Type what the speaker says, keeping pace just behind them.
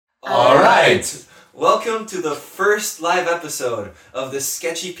right. Welcome to the first live episode of the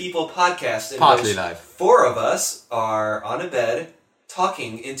Sketchy People podcast. Partly live. 4 of us are on a bed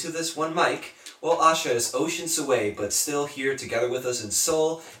talking into this one mic, while Asha is oceans away, but still here together with us in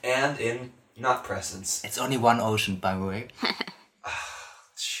soul and in not presence. It's only one ocean, by the way.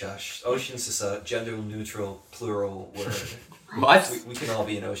 Shush. Oceans is a gender-neutral plural word. What? We can all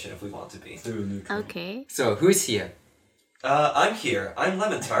be an ocean if we want to be. Okay. So, who's here? I'm here. I'm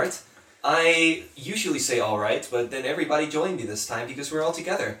Lemon Tart. I usually say alright, but then everybody joined me this time because we're all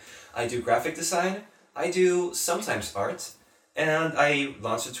together. I do graphic design, I do sometimes art, and I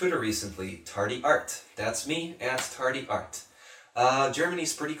launched a Twitter recently, Tardy Art. That's me, at Tardy Art.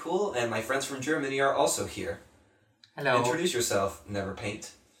 Germany's pretty cool, and my friends from Germany are also here. Hello. Introduce yourself, Never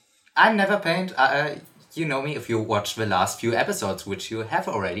Paint. I'm Never Paint. You know me if you watched the last few episodes, which you have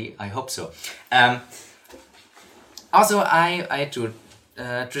already. I hope so. Also, I do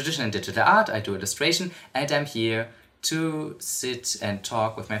traditional and digital art. I do illustration, and I'm here to sit and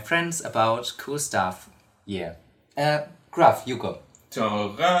talk with my friends about cool stuff. Yeah. Graf, you go.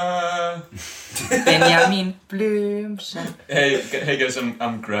 Ta-ra! Benjamin Blümchen. Hey guys,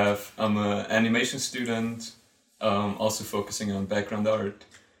 I'm Graf. I'm an animation student, also focusing on background art.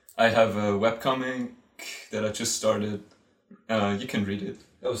 I have a webcomic that I just started. You can read it.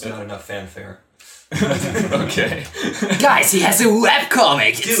 That was not enough fanfare. Okay. Guys, he has a webcomic.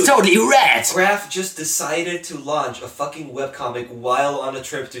 It's Dude. totally rad. Graf just decided to launch a fucking webcomic while on a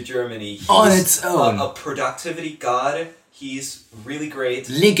trip to Germany. He's On its own. A productivity god. He's really great.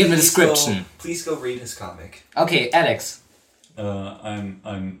 Link in the Please description. Please go read his comic. Okay, Alex. I'm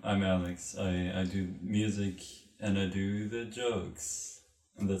Alex. I do music and I do the jokes,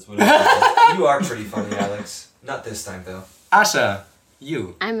 and that's what I You are pretty funny, Alex. Not this time, though. Asha,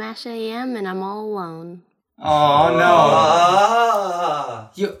 you. I'm Asha AM and I'm all alone. Oh no. Ah!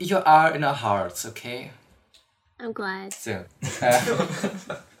 You are in our hearts, okay? I'm glad. So,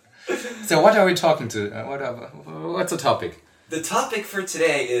 so what are we talking to? What's the topic? The topic for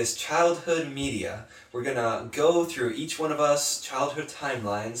today is childhood media. We're gonna go through each one of us childhood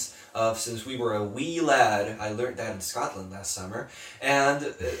timelines of since we were a wee lad. I learned that in Scotland last summer,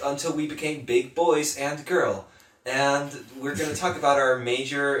 and until we became big boys and girl. And we're gonna talk about our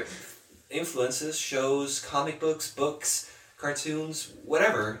major influences, shows, comic books, cartoons,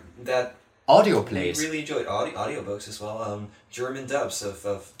 whatever that Audio we plays. really enjoyed. Audiobooks as well. German dubs of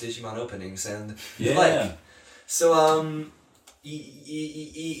Digimon openings and the Yeah. like. So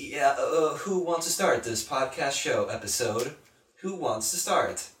who wants to start this podcast show episode? Who wants to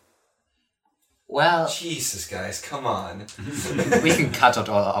start? Well, Jesus, guys, come on. we can cut out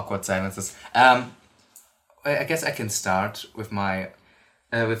all awkward silences. I guess I can start with my...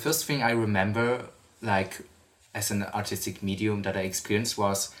 the first thing I remember, like, as an artistic medium that I experienced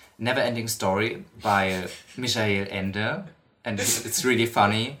was Never Ending Story by Michael Ende. And it's really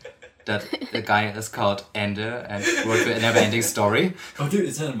funny that the guy is called Ende and wrote the Never Ending Story. Oh, dude,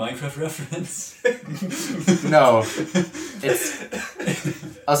 is that a Minecraft reference? No, it's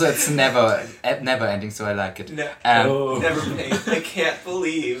also it's never ending, so I like it. Never paid. I can't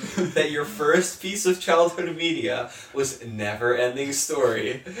believe that your first piece of childhood media was Never Ending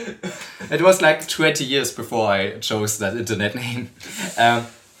Story. It was like 20 years before I chose that internet name.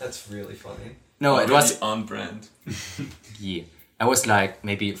 That's really funny. No, it was on brand. yeah. I was like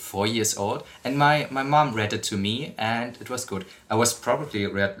maybe 4 years old, and my mom read it to me, and it was good. I was probably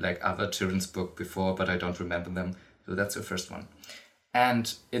read like other children's book before, but I don't remember them. So that's the first one,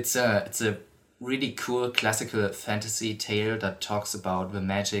 and it's a really cool classical fantasy tale that talks about the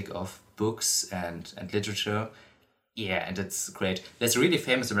magic of books and literature. Yeah, and it's great. There's a really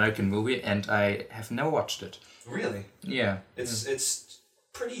famous American movie, and I have never watched it. Really? Yeah, It's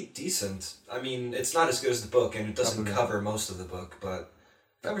pretty decent. I mean, it's not as good as the book, and it doesn't Probably. cover most of the book, but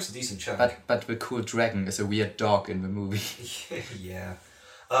that was a decent chunk. but the cool dragon is a weird dog in the movie. Yeah.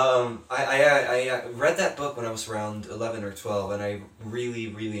 I read that book when I was around 11 or 12, and I really,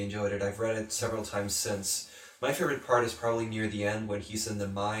 really enjoyed it. I've read it several times since. My favorite part is probably near the end when he's in the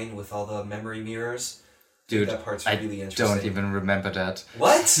mine with all the memory mirrors. Dude, That part's I really interesting. don't even remember that.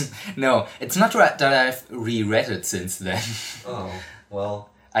 What? No, it's not right that I've reread it since then. Oh, well.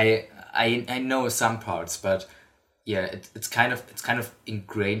 I know some parts, but yeah, it's kind of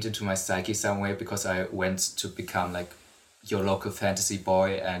ingrained into my psyche some way because I went to become like your local fantasy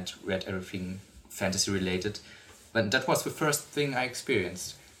boy and read everything fantasy related. But that was the first thing I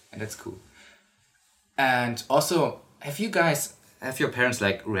experienced, and that's cool. And also, have your parents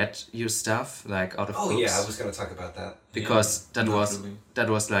like read your stuff like out of Oh books? yeah, I was gonna talk about that. Because Yeah, that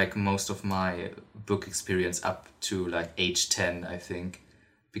was like most of my book experience up to like age 10, I think.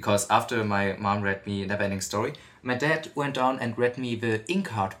 because after my mom read me Neverending Story, my dad went on and read me the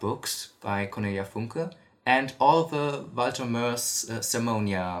Inkheart books by Cornelia Funke and all the Walter Mörs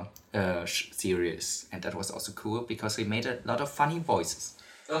Sermonia series. And that was also cool because he made a lot of funny voices.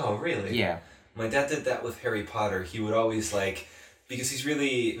 Oh, really? Yeah. My dad did that with Harry Potter. He would always like, because he's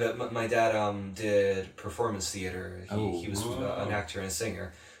really, my dad did performance theater. He was an actor and a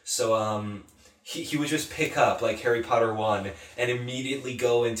singer. So he would just pick up like Harry Potter 1 and immediately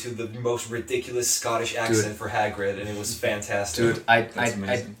go into the most ridiculous Scottish accent for Hagrid, and it was fantastic. Dude, That's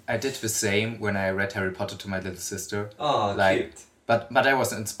amazing. I did the same when I read Harry Potter to my little sister. Oh, like, cute. But I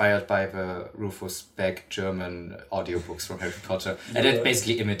was inspired by the Rufus Beck German audiobooks from Harry Potter. And it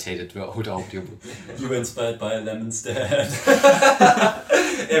basically imitated the old audiobook. You were inspired by Lemon's dad.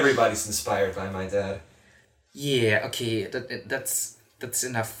 Everybody's inspired by my dad. Yeah, okay, that's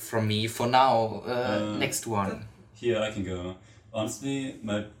enough from me for now. Next one. Here I can go. Honestly,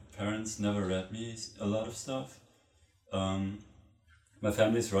 my parents never read me a lot of stuff. My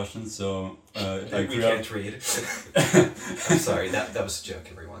family's Russian, so I We grew up. can't read. I'm sorry, that was a joke,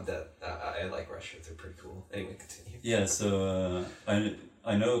 everyone. That I like Russia; they're pretty cool. Anyway, continue. Yeah, so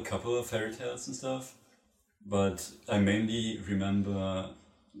I know a couple of fairy tales and stuff, but I mainly remember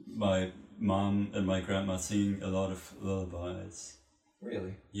my mom and my grandma singing a lot of lullabies.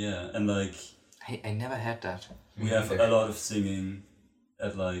 Really? Yeah, and like I never had that. we have a lot of singing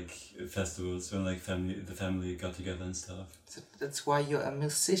at like festivals when like the family got together and stuff. So that's why you're a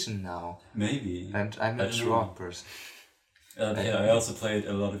musician now. Maybe. And I'm I a don't know. rock person. Yeah, I also played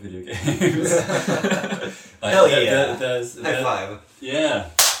a lot of video games. Hell yeah. There's High five. Yeah.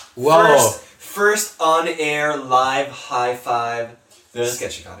 Whoa! First on-air live high five. There's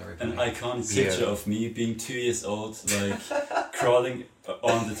Sketchicon, everybody. an iconic Yeah. picture of me being 2 years old, like crawling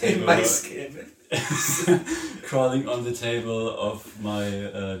on the In table. my skin. Crawling on the table of my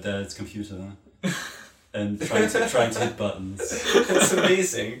dad's computer and trying to hit buttons. That's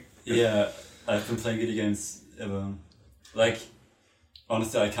amazing. Yeah, I've been playing video games ever. Like,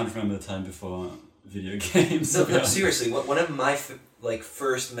 honestly, I can't remember the time before video games. No, to be no, honest. seriously, one of my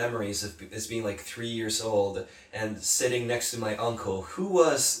first memories is being like 3 years old and sitting next to my uncle, who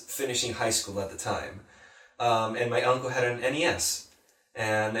was finishing high school at the time, and my uncle had an NES,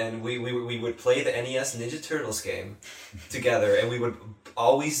 and we would play the NES Ninja Turtles game together, and we would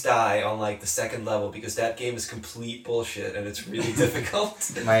always die on like the second level because that game is complete bullshit and it's really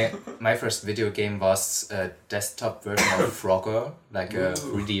difficult. My first video game was a desktop version of Frogger, like a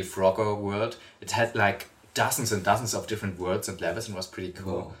 3D Frogger world. It had like dozens and dozens of different worlds and levels and was pretty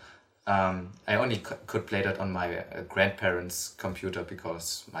cool. I only could play that on my grandparents' computer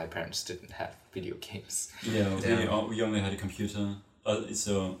because my parents didn't have video games. Yeah, Damn. we only had a computer.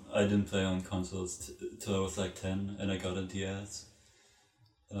 So I didn't play on consoles till I was like 10 and I got a DS.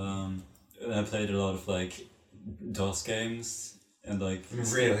 And I played a lot of like DOS games and like...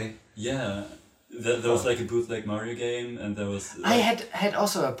 Really? Yeah. There was like a bootleg Mario game and there was... I had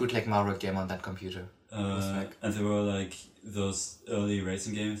also a bootleg Mario game on that computer. and there were like those early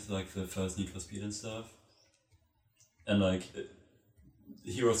racing games, like the first Need for Speed and stuff. And like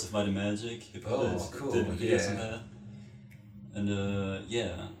Heroes of Might and Magic. Oh, cool, Did videos on yeah. that. And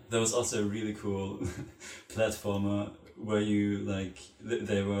yeah, there was also a really cool platformer where you like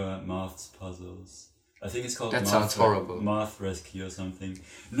they were math puzzles. I think it's called That sounds horrible. Math Rescue or something.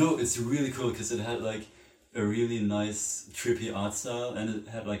 No, it's really cool because it had like a really nice trippy art style and it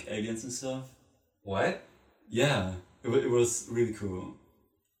had like aliens and stuff. What? Yeah, it was really cool.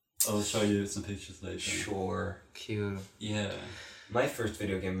 I'll show you some pictures later. Sure. Cute. Yeah. My first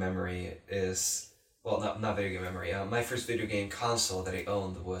video game memory is... Well, not video game memory. My first video game console that I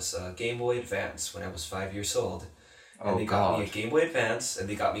owned was Game Boy Advance when I was 5 years old. And they got me a Game Boy Advance, and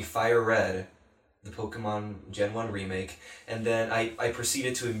they got me Fire Red, the Pokemon Gen 1 remake. And then I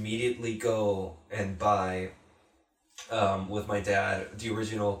proceeded to immediately go and buy, with my dad, the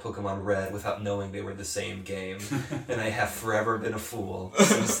original Pokemon Red without knowing they were the same game. And I have forever been a fool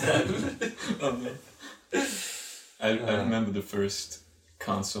since then. Oh, no. I remember the first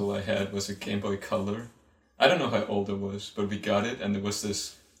console I had was a Game Boy Color. I don't know how old it was, but we got it and there was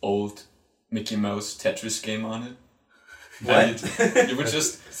this old Mickey Mouse Tetris game on it. What? And you would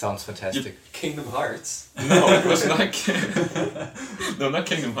just... Sounds fantastic. Kingdom Hearts. No, it was not... No, not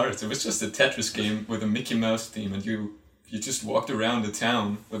Kingdom Hearts. It was just a Tetris game with a Mickey Mouse theme and you just walked around the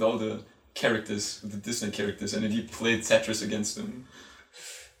town with all the characters, with the Disney characters, and then you played Tetris against them.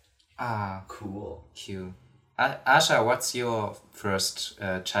 Ah, Cool. cute. Asha, what's your first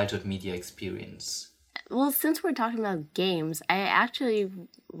childhood media experience? Well, since we're talking about games, I actually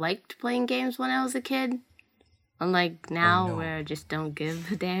liked playing games when I was a kid. Unlike now, no. where I just don't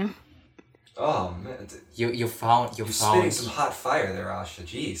give a damn. Oh man, You found you're spitting some hot fire there, Asha.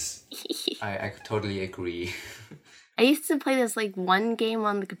 Jeez. I totally agree. I used to play this like one game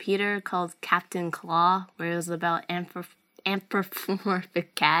on the computer called Captain Claw, where it was about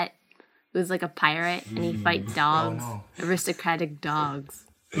anthropomorphic cat. It was like a pirate, and he'd fight dogs, no. aristocratic dogs.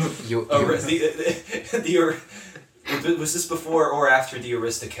 Was this before or after the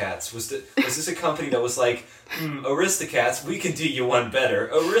Aristocats? Was this a company that was like, Aristocats, we can do you one better,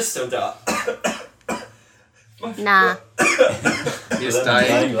 Aristodot? Nah, He's Well,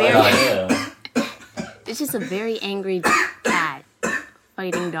 dying. very- Yeah. it's just a very angry cat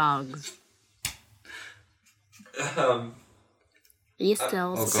fighting dogs. Are you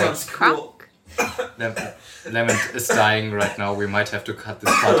still God. Sounds Croc? cool. Lemon is dying right now. We might have to cut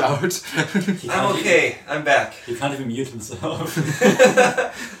this part out. I'm okay. I'm back. He can't even mute himself.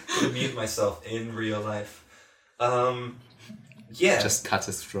 I'm gonna mute myself in real life. Yeah. Just cut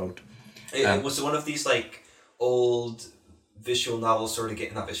his throat. It was one of these like old visual novel sort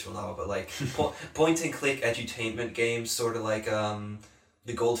of not visual novel, but like point and click edutainment games, sort of like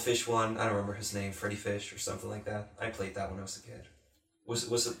the Goldfish one. I don't remember his name, Freddy Fish or something like that. I played that when I was a kid.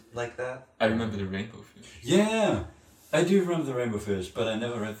 Was it like that? I remember the Rainbow Fish. Yeah, I do remember the Rainbow Fish, but I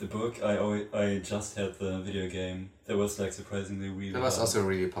never read the book. I just had the video game. That was like surprisingly really. That was also a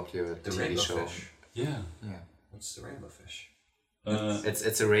really popular The TV Rainbow show. Fish. Yeah. Yeah. What's the Rainbow Fish?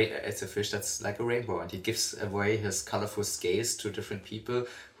 It's a fish that's like a rainbow, and he gives away his colorful scales to different people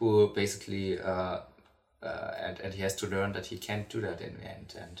who basically and he has to learn that he can't do that in the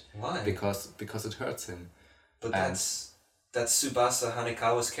end, and Why? because it hurts him. But and- that's Tsubasa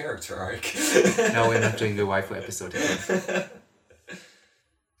Hanekawa's character arc. No, we're not doing the waifu episode again.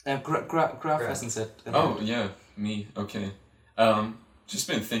 Graf hasn't said. Oh yeah, me. Okay. Just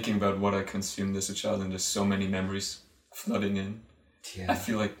been thinking about what I consumed as a child, and there's so many memories flooding in. Yeah. I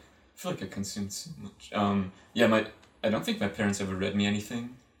feel like I consumed so much. I don't think my parents ever read me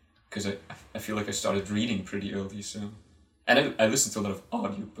anything, because I feel like I started reading pretty early. So, and I listened to a lot of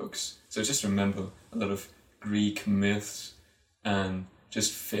audiobooks. So I just remember a lot of Greek myths and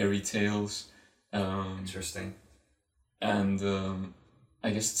just fairy tales. Interesting. And I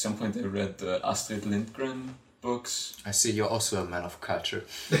guess at some point I read the Astrid Lindgren books. I see you're also a man of culture.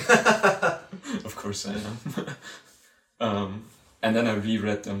 Of course I am. And then I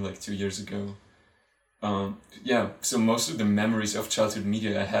reread them like 2 years ago. So most of the memories of childhood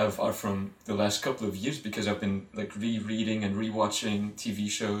media I have are from the last couple of years, because I've been like rereading and rewatching TV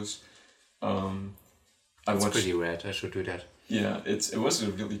shows. I It's watched. pretty rad. I should do that. Yeah, it was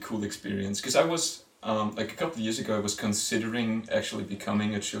a really cool experience, because I was like a couple of years ago I was considering actually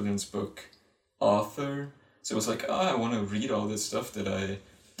becoming a children's book author. So I was like, I want to read all this stuff that I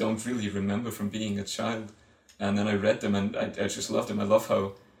don't really remember from being a child, and then I read them and I just loved them. I love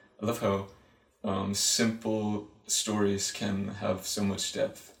how simple stories can have so much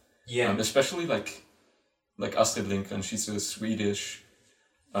depth. Yeah. Especially like Astrid Lindgren. She's a Swedish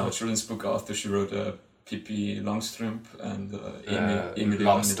children's book author. She wrote Pippi Longstrump and Emil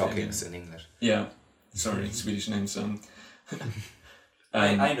Long stockings in English. Yeah, sorry, Swedish names.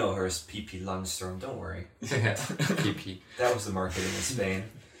 I know her as Pippi Longström, don't worry. PP. That was the marketing in Spain.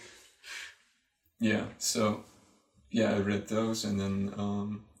 Yeah, so I read those, and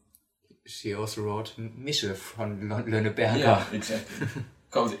then She also wrote Michel von Lönneberger. yeah, exactly.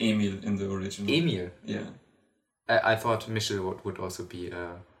 Called Emil in the original. Emil. Yeah. I thought Michel would also be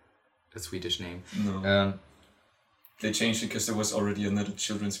a Swedish name. No. They changed it because there was already another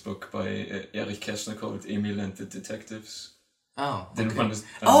children's book by Erich Kästner called Emil and the Detectives. Oh, Didn't okay. want to,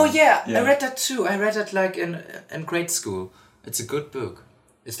 Oh yeah, yeah. I read that too. I read that like in grade school. It's a good book.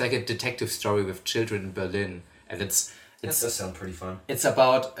 It's like a detective story with children in Berlin, and That does sound pretty fun. it's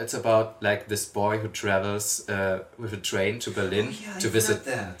about like this boy who travels with a train to Berlin to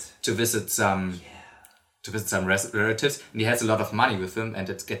visit some relatives, and he has a lot of money with him, and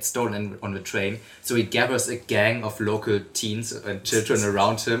it gets stolen on the train. So he gathers a gang of local teens and children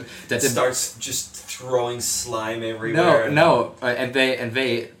around him that Starts just throwing slime everywhere. and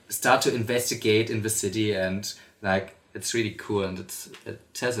they start to investigate in the city, and like it's really cool, and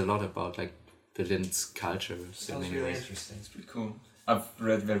it tells a lot about like Berlin's culture. in Sounds many really ways. interesting. It's pretty cool. I've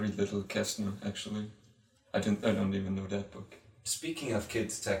read very little Kästner actually. I don't even know that book. Speaking of kid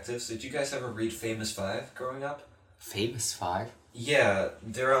detectives, did you guys ever read Famous Five growing up? Famous Five. Yeah,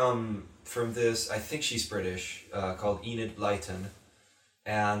 they're from this. I think she's British. Called Enid Blyton,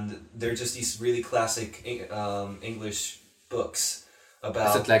 and they're just these really classic English books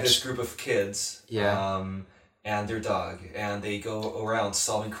about Is it like this group of kids. Yeah. and their dog, and they go around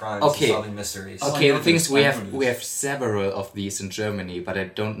solving crimes Okay. and solving mysteries. Okay, I know the thing is, this, we I have know we this. have several of these in Germany, but I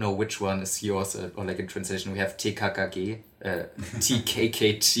don't know which one is yours or like in translation. We have TKKG,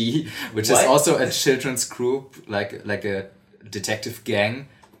 TKKG, which is What? also a children's group, like a detective gang,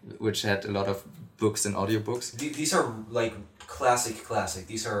 which had a lot of books and audiobooks. These are like classic.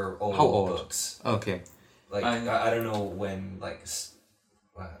 These are old, How old? books. Okay, Like I- I don't know when like.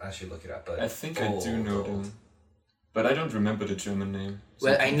 Well, I should look it up, but I think I do old, know old. them, but I don't remember the German name. so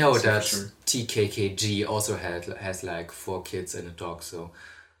well, I can't know say for that sure. TKKG also has like 4 kids and a dog, so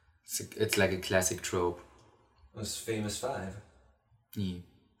it's like a classic trope. It was Famous Five. Yeah.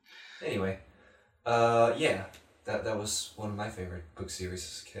 Anyway, yeah, that was one of my favorite book series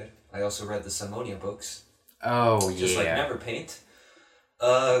as a kid. I also read the Simonia books, Oh just like yeah. Neverpaint.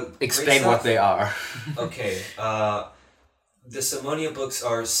 Explain what they are. Okay, the Simonia books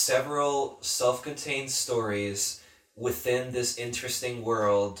are several self-contained stories within this interesting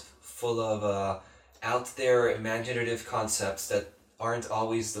world full of out there imaginative concepts that aren't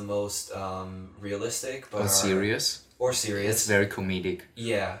always the most realistic, but Or serious. or serious. It's very comedic.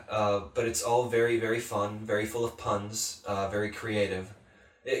 Yeah, but it's all very, very fun, very full of puns, very creative.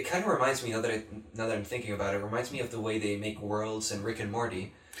 It kind of reminds me, now that I'm thinking about it, reminds me of the way they make worlds in Rick and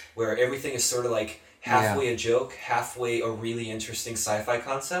Morty, where everything is sort of like halfway a joke, halfway a really interesting sci-fi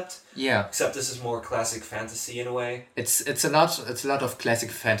concept. Yeah. Except this is more classic fantasy in a way. It's a lot of classic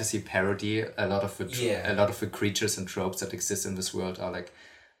fantasy parody. A lot of the creatures and tropes that exist in this world are like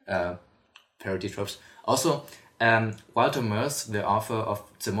parody tropes. Also, Walter Mörs, the author of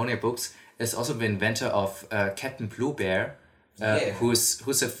Simonia books, is also the inventor of Captain Blue Bear,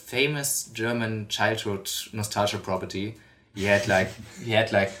 who's a famous German childhood nostalgia property. He had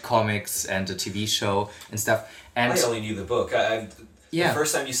like comics and a TV show and stuff. And I only knew the book. The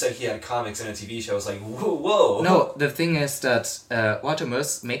first time you said he had comics and a TV show, I was like, whoa. No, the thing is that Walter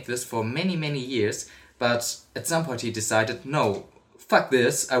Mörs made this for many, many years, but at some point he decided, no, fuck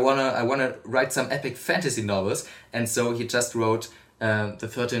this, I wanna write some epic fantasy novels, and so he just wrote The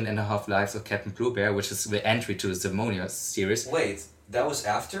 13 and a Half Lives of Captain Blue Bear, which is the entry to the Simonia series. Wait, that was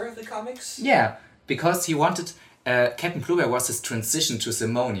after the comics? Yeah, because he wanted... Captain Blue Bear was his transition to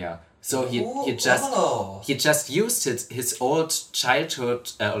Simonia. So he just used his old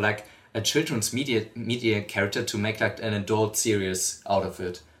childhood, like a children's media character to make like an adult series out of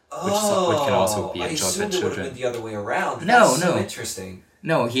it. Which can also be I enjoyed by assumed it would have children. been the other way around. No, That's so no. interesting.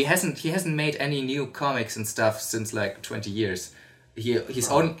 No, he hasn't made any new comics and stuff since like 20 years. He's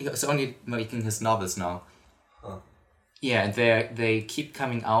only making his novels now. Huh. Yeah, and they keep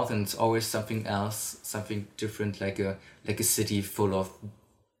coming out, and it's always something else, something different, like a city full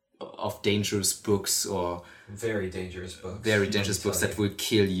of dangerous books or Very dangerous books. very dangerous books that will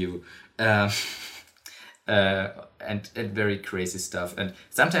kill you, and very crazy stuff. And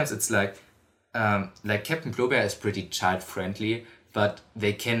sometimes it's like Captain Blue Bear is pretty child friendly, but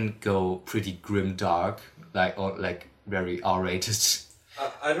they can go pretty grim dark, like very R-rated.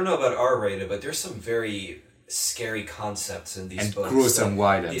 I don't know about R-rated, but there's some very scary concepts in these And books. gruesome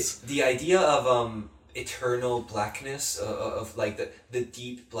violence. The idea of eternal blackness, of like the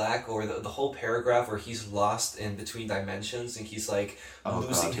deep black, or the whole paragraph where he's lost in between dimensions and he's like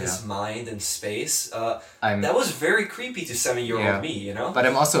losing his mind in space. That was very creepy to 7-year-old me, you know? But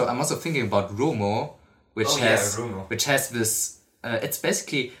I'm also thinking about Rumo, which Rumo. which has this. It's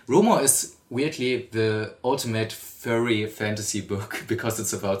basically Rumo is weirdly the ultimate furry fantasy book because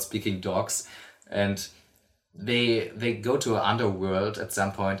it's about speaking dogs, and they go to an underworld at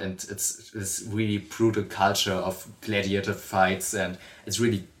some point, and it's this really brutal culture of gladiator fights, and it's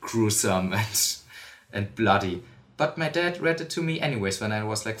really gruesome and bloody. But my dad read it to me anyways when I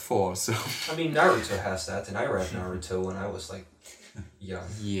was like 4, so... I mean, Naruto has that, and I read Naruto when I was like young.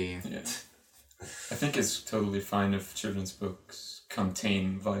 Yeah. I think it's totally fine if children's books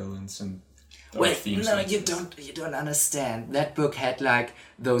contain violence and dark themes. No, like you this. don't understand. That book had like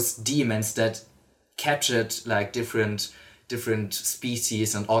those demons that captured like different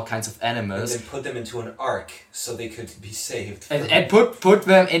species and all kinds of And animals. then put them into an ark so they could be saved. And put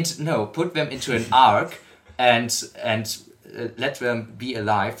them into an ark and let them be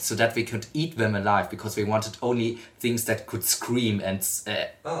alive so that we could eat them alive, because we wanted only things that could scream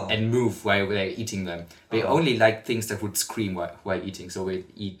and move while we're eating them. We only like things that would scream while eating, so we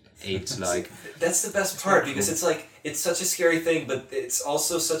ate like... That's the best part, because it's like, it's such a scary thing, but it's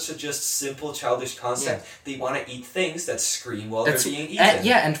also such a just simple childish concept. They want to eat things that scream while they're being eaten.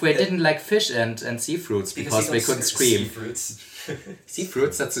 And we didn't like fish and sea fruits because we couldn't scream. Sea fruits. Sea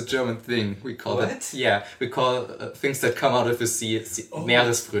fruits, that's a German thing. We call What? it. Yeah, we call things that come out of the sea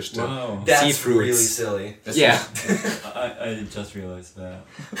Meeresfrüchte. Wow. That's Sea fruits. really silly. That's Yeah. I just realized that.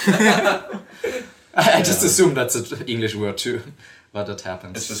 I just assume that's an English word too, but it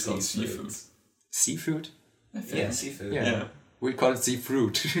happens. It's just called seafood. Seafood? Yeah, seafood. Yeah. Yeah. We call it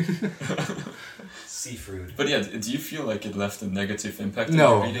seafood. Seafood. But yeah, do you feel like it left a negative impact on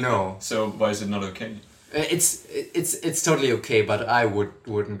No, your reading? no. So why is it not okay? It's totally okay, but I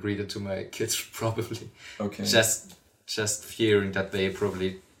wouldn't read it to my kids probably. Okay. Just fearing that they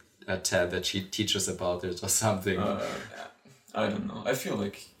probably tell their teachers about it or something. I don't know. I feel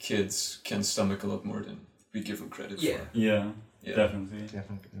like kids can stomach a lot more than we give them credit Yeah. for. Yeah, Yeah. definitely.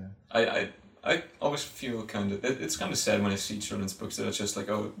 Definitely. Yeah. I always feel kind of... It's kind of sad when I see children's books that are just like,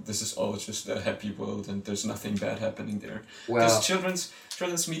 oh, this is all just a happy world and there's nothing bad happening there. Well, Because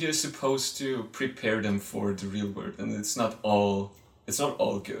children's media is supposed to prepare them for the real world, and it's not all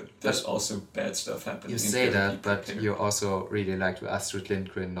good. There's also bad stuff happening. you and say gotta that, be but prepared. you also really like the Astrid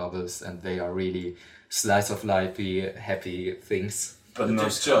Lindgren novels, and they are really slice of lifey, happy things. But But not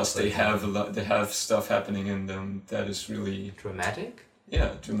there's just. They conflict, have a lot. They have stuff happening in them that is really Dramatic?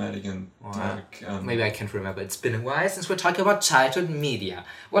 dramatic and Wow. dark. Maybe I can't remember. It's been a while since we're talking about childhood media.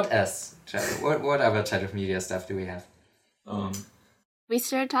 What else? What other childhood media stuff do we have? We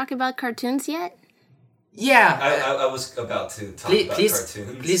started talking about cartoons yet? Yeah. I was about to talk Please- about please-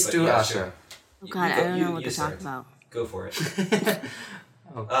 cartoons. please but do, yeah, Asher. sure. Oh God, I don't know what to talk start. about. Go for it.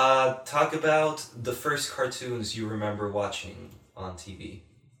 Talk about the first cartoons you remember watching on TV.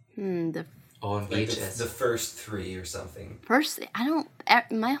 The On Like VHS. the first 3 or something. first, I don't.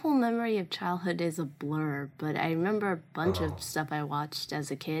 My whole memory of childhood is a blur, but I remember a bunch Oh. of stuff I watched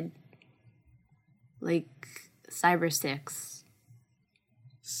as a kid, like Cyber 6.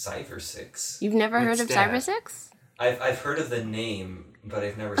 Cyber 6. You've never heard What's of that? Cyber 6? I've heard of the name, but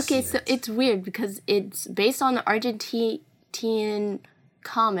I've never Okay, seen so it. it's weird because it's based on an Argentinian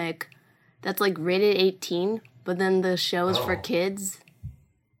comic that's like rated 18, but then the show is for Oh. kids.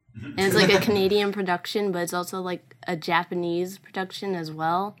 And it's like a Canadian production, but it's also like a Japanese production as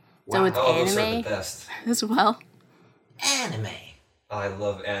well. So Wow. it's Oh, those are the anime best. as well. Anime. I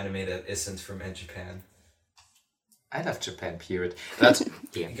love anime that isn't from Japan. I love Japan, period. But,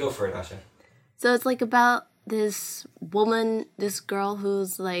 yeah. Go for it, Asha. So it's like about this woman, this girl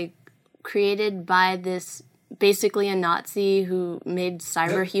who's like created by this basically a Nazi who made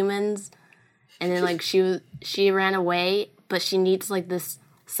cyber humans, and then like she ran away, but she needs like this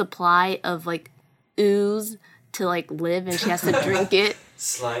supply of like ooze to like live, and she has to drink it.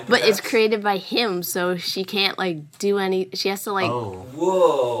 Slime. But it's perhaps? created by him, so she can't like do any. She has to like Oh.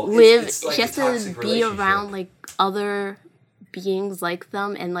 Whoa. live. It's like she a has to toxic be relationship. around like other beings like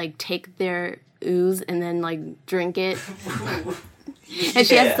them and like take their ooze and then like drink it. And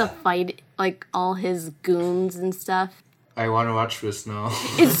she has to fight like all his goons and stuff. I want to watch this now.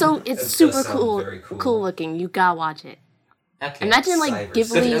 It's does super sound cool, very cool. looking. You gotta watch it. Okay. Imagine like Cyber Ghibli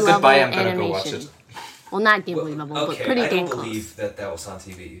Six. level Goodbye, I'm gonna go watch animation. it. Well, not Ghibli level, but Okay, pretty I dang don't close. believe that was on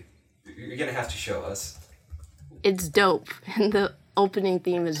TV. You're gonna have to show us. It's dope, and the opening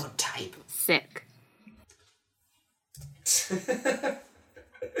theme is Type. sick.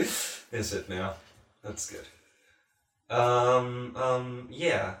 Is it now? That's good.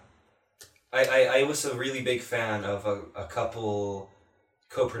 Yeah. I was a really big fan of a couple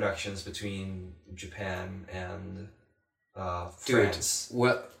co-productions between Japan and France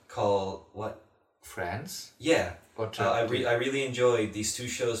What? called what? France? Yeah. Or I really enjoyed these 2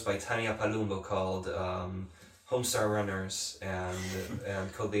 shows by Tania Palumbo called Homestar Runners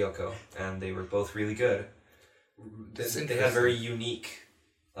and Code Lyoko, and they were both really good. They had very unique.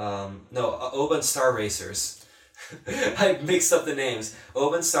 Oba and Star Racers. I mixed up the names.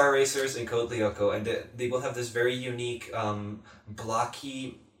 Oba and Star Racers and Code Lyoko, and they both have this very unique,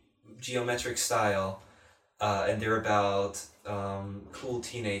 blocky, geometric style, and they're about cool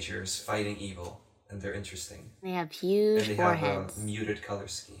teenagers fighting evil. And they're interesting. They have And huge they have foreheads. a muted color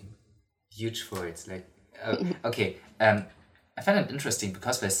scheme. Huge for it. Like, okay. I find it interesting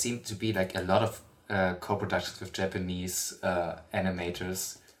because there seem to be like a lot of co-productions with Japanese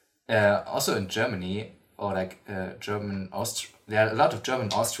animators. Also in Germany, or like German, there are a lot of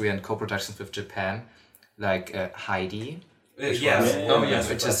German, Austrian co-productions with Japan, like Heidi, Which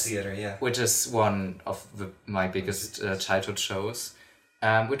is- theater, yeah. which is one of my biggest childhood shows,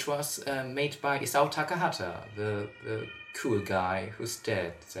 which was made by Isao Takahata, the cool guy who's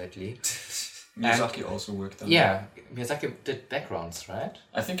dead, sadly. Miyazaki also worked on Yeah, Miyazaki did backgrounds, right?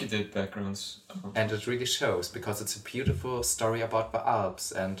 I think he did backgrounds. And it really shows because it's a beautiful story about the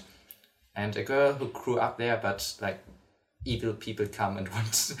Alps and a girl who grew up there, but like evil people come and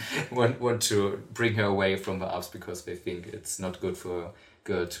want to bring her away from the Alps because they think it's not good for a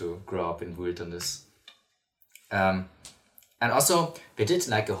girl to grow up in wilderness. And also they did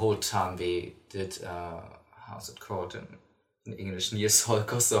like a whole time. They did how's it called in English? Niels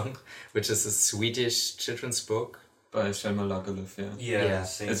Holger song, which is a Swedish children's book. By Selma Lagerlöf, yeah. Yeah.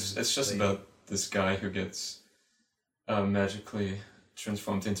 Same It's just thing. about this guy who gets magically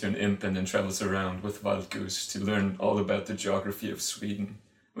transformed into an imp and then travels around with wild goose to learn all about the geography of Sweden,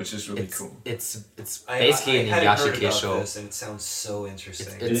 which is really cool. It's basically I an hadn't heard Iyashike about show. this, and it sounds so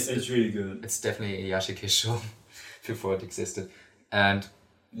interesting. It's really good. It's definitely a Iyashike show before it existed. And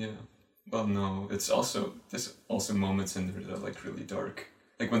Yeah. Well, no, there's also moments in there that are like really dark,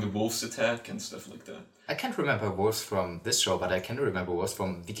 like when the wolves attack and stuff like that. I can't remember wolves from this show, but I can remember wolves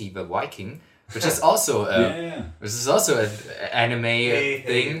from Vicky the Viking, which is also which is also an anime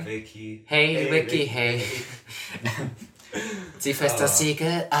thing. Vicky. Hey, Vicky, hey. Sie fest das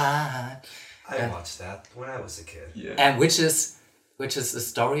Segel an. I watched that when I was a kid. Yeah. And which is a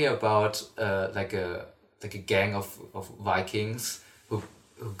story about like a gang of Vikings who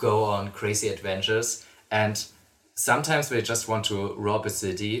go on crazy adventures, and sometimes they just want to rob a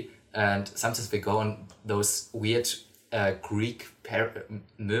city, and sometimes they go on those weird Greek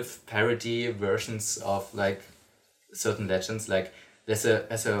myth parody versions of like certain legends. Like there's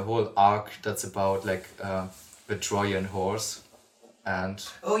a whole arc that's about like the Trojan horse, and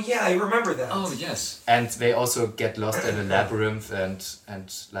Oh yeah, I remember that. Oh yes. they also get lost in a labyrinth and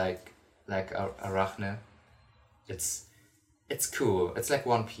like Arachne. It's cool. It's like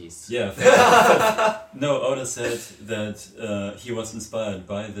One Piece. Yeah. No, Oda said that he was inspired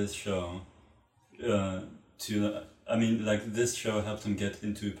by this show. This show helped him get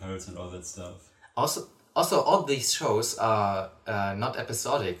into pirates and all that stuff. Also, all these shows are not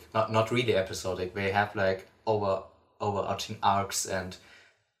episodic, not really episodic. They have like overarching arcs, and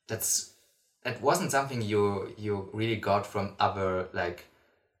it wasn't something you really got from other like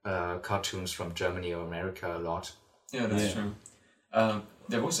cartoons from Germany or America a lot. Yeah, that's Yeah. true.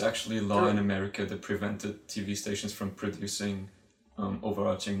 There was actually a law in America that prevented TV stations from producing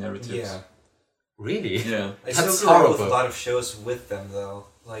overarching narratives. Yeah. Really? Yeah. I still That's grew up with horrible. a lot of shows with them though,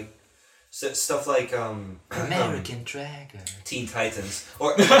 like stuff like American Dragon. Teen Titans,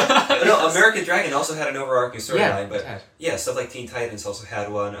 or no, American Dragon also had an overarching storyline, but it had. yeah, stuff like Teen Titans also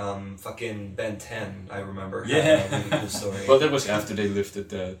had one. Fucking Ben 10, I remember. had Yeah. a really cool story. Well, that was after they lifted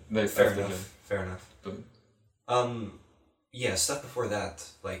that. Fair enough. Fair enough. But Yeah, stuff before that,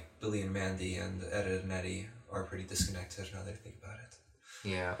 like Billy and Mandy and Ed and Eddie, are pretty disconnected now that I think about it.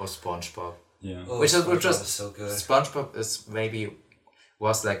 Yeah, or SpongeBob. Yeah. Oh, Which is SpongeBob just is so good. SpongeBob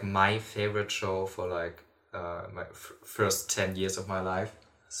was like my favorite show for like my first 10 years of my life.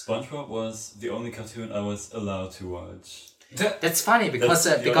 SpongeBob was the only cartoon I was allowed to watch. That's funny because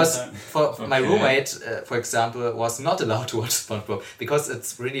That's the because only time. for my Okay. roommate, for example, was not allowed to watch SpongeBob because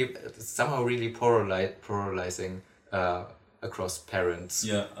it's somehow really polarizing across parents.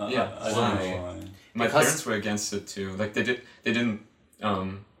 Yeah. Yeah, I don't know why. my Because- parents were against it too. Like they didn't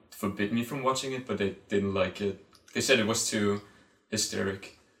forbid me from watching it, but they didn't like it. They said it was too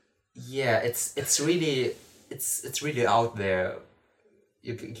hysteric. Yeah, it's really out there.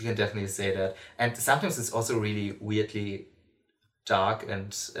 You can definitely say that, and sometimes it's also really weirdly dark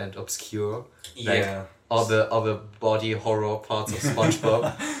and obscure. Like Yeah. all the body horror parts of SpongeBob.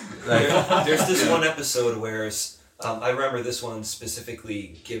 Like There's this one episode where I remember this one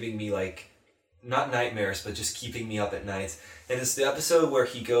specifically giving me like not nightmares but just keeping me up at night, and it's the episode where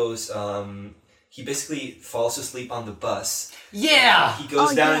he goes he basically falls asleep on the bus. yeah, He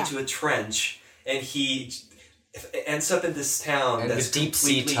goes Oh, down yeah. into a trench and he ends up in this town And that's the deep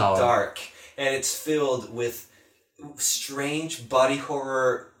sea completely town. dark, and it's filled with strange body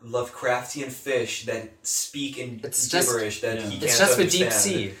horror Lovecraftian fish that speak in It's just- gibberish that yeah. he can't it's just the deep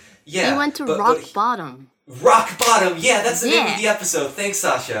understand. sea. Yeah, He went to but rock he- bottom. Rock Bottom, yeah, that's the name Yeah. of the episode. Thanks,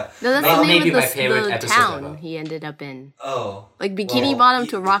 Sasha. No, that's Well, the name maybe of my favorite the episode town ever. he ended up in. Oh, Like Bikini Well, Bottom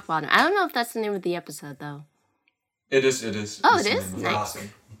to he- Rock Bottom. I don't know if that's the name of the episode though. It is. Oh, It's it the is? name of the Nice. Rock episode.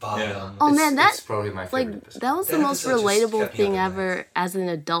 Bottom. Yeah. Oh man, that It's probably my favorite like episode. that was the That most episode just relatable kept me thing up at ever as an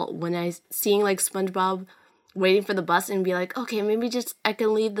adult when I seeing like SpongeBob waiting for the bus and be like, okay, maybe just I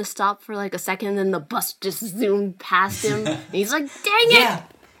can leave the stop for like a second, and then the bus just zoomed past him. And he's like, dang it! Yeah,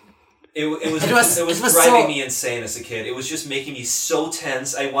 It was it was driving so- me insane as a kid. It was just making me so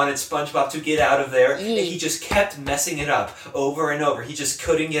tense. I wanted SpongeBob to get out of there, and he just kept messing it up over and over. He just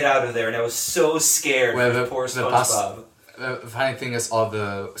couldn't get out of there, and I was so scared Well, for the- poor the bus- SpongeBob. the funny thing is all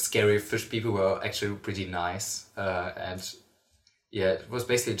the scary fish people were actually pretty nice, and Yeah, it was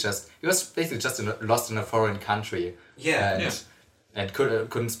basically just lost in a foreign country. Yeah. And, Yeah. and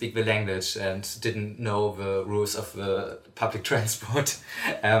couldn't speak the language and didn't know the rules of the public transport.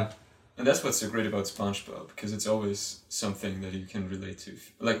 And that's what's so great about SpongeBob, because it's always something that you can relate to.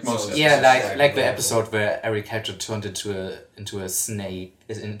 Like most So- episodes. Yeah, Exactly. like the episode where Eric Hatcher turned into a snail.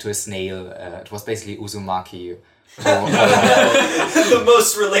 It was basically Uzumaki. The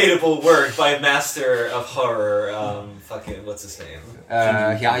most relatable work by master of horror. Fucking what's his name?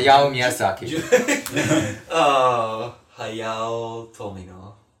 Hayao Miyazaki. Hayao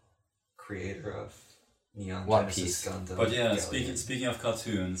Tomino, creator of Neon One Genesis Piece. Gundam. But yeah, Galleon. speaking of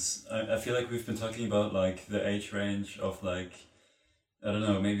cartoons, I feel like we've been talking about like the age range of like, I don't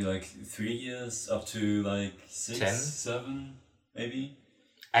know, maybe like 3 years up to like 6, 10? 7, maybe.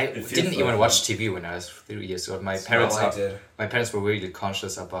 I It feels didn't even like watch that. TV when I was 3 years old. No, I did. My parents were really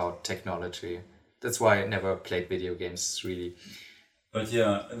conscious about technology. That's why I never played video games, really. But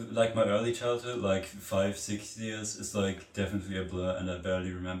yeah, like my early childhood, like 5, 6 years, is like definitely a blur, and I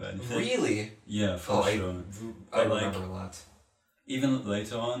barely remember anything. Really? Yeah, for Oh, sure. I But, like, remember a lot. even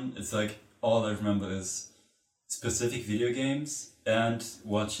later on, it's like all I remember is specific video games and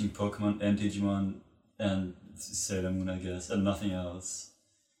watching Pokemon and Digimon and Sailor Moon, I guess, and nothing else.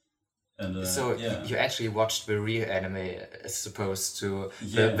 And So yeah, you actually watched the real anime as opposed to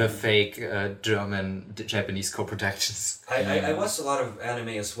Yeah. the fake Japanese co-productions. I watched a lot of anime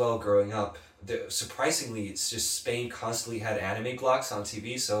as well growing up. Surprisingly, it's just Spain constantly had anime blocks on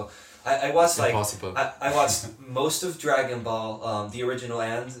TV, so I watched like Impossible. I watched most of Dragon Ball, the original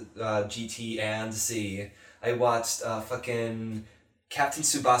and GT and Z. I watched fucking Captain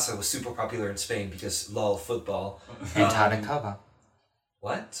Tsubasa was super popular in Spain because lol football. And Hanekawa.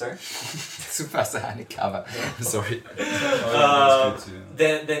 What? Sorry. Tsubasa Hanekawa. I'm sorry. that's good too.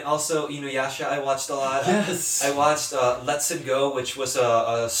 Then also Inuyasha I watched a lot. Yes. I watched Let's and Go, which was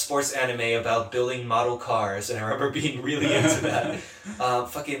a sports anime about building model cars, and I remember being really into that.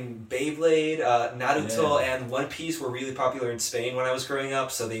 Fucking Beyblade, Naruto, and One Piece were really popular in Spain when I was growing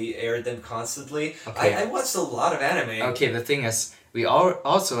up, so they aired them constantly. Okay. I watched a lot of anime. Okay, the thing is, we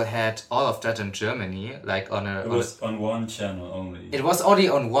also had all of that in Germany, like on a... It was on one channel only. It was only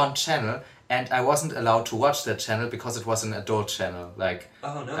on one channel, and I wasn't allowed to watch that channel because it was an adult channel. Like,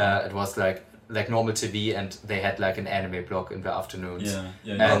 Oh no. it was like normal TV, and they had like an anime block in the afternoons.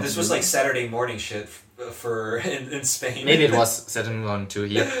 yeah. Oh, and this was like Saturday morning shit for in Spain. Maybe it was Saturday on too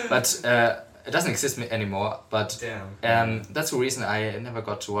here, but it doesn't exist anymore. But Damn. that's the reason I never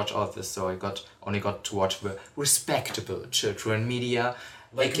got to watch all of this. So I only got to watch the respectable children media,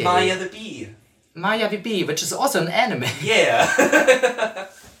 Like aka Maya the Bee. Maya the Bee, which is also an anime. Yeah.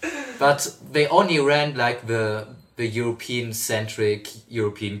 But they only ran like the European-centric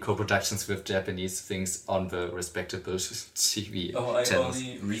European co-productions with Japanese things on the respectable TV Oh, I channels.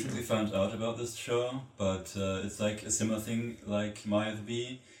 only recently found out about this show, but it's like a similar thing like Maya the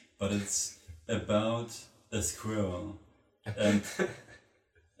Bee, but it's about a squirrel, and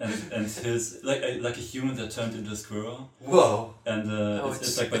and his like a human that turned into a squirrel, Whoa. and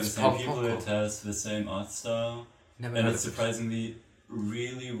it's like by the it's same Pom people. Poko. It has the same art style, Never and heard it's of it. surprisingly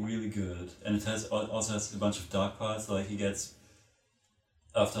really good. And it has also has a bunch of dark parts. Like he gets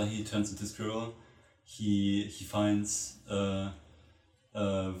after he turns into squirrel, he finds a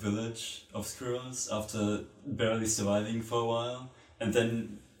village of squirrels after barely surviving for a while, and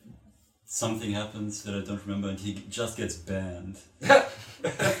then something happens that I don't remember, and he just gets banned.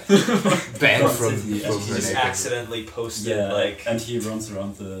 Banned From from, Sydney, from and He he just Renegade. accidentally posted Yeah, like. and he runs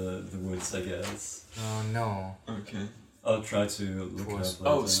around the woods, I guess. Oh no. Okay. I'll try to look it course. up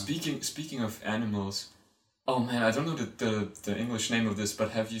later. Oh, speaking of animals. Oh man, I don't know the English name of this, but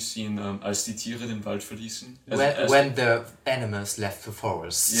have you seen Als die Tiere den Wald verließen? When the animals left the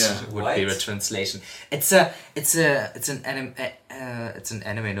forest, Yeah. would be the What? translation. It's an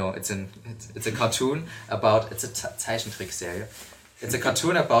anime. No, it's a cartoon about it's a Zeichentrickserie. It's a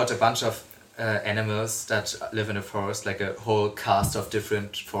cartoon about a bunch of animals that live in a forest, like a whole cast of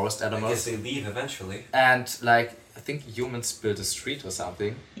different forest I guess animals, they leave eventually. and like I think humans build a street or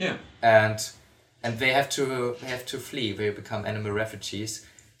something, Yeah. and they have to flee. They become animal refugees,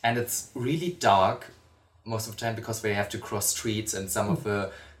 and it's really dark most of the time because they have to cross streets, and some of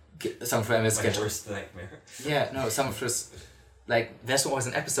the animals My get worst nightmare. yeah, no, some of this, like, there's always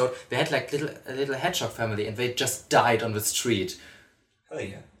an episode, they had like a little hedgehog family and they just died on the street. Hell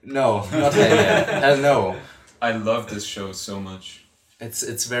yeah. No, not hell no. I love this show so much.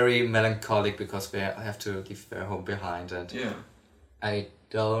 It's very melancholic because they have to leave their home behind, and Yeah. I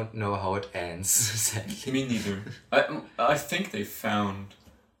don't know how it ends, sadly. Me neither. I think they found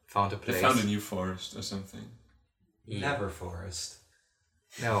Found a they place. found a new forest or something. Yeah. Never forest.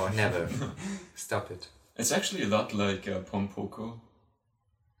 No, never. Stop it. It's actually a lot like Pompoko.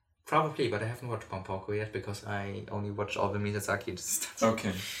 Probably, but I haven't watched Pompoko yet because I only watched all the Miyazaki stuff.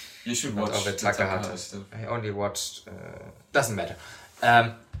 Okay, you should Not watch all the the Takahata stuff. I only watched. Doesn't matter.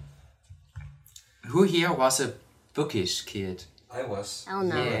 Who here was a bookish kid? I was. Hell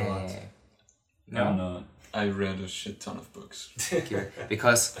no. Yeah. I'm not. I read a shit ton of books. Thank you.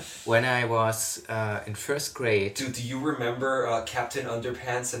 Because when I was in first grade, Dude, do you remember Captain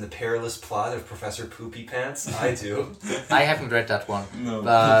Underpants and the Perilous Plot of Professor Poopy Pants? I do. I haven't read that one. No.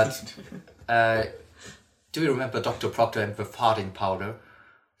 But do you remember Dr. Proctor and the farting powder?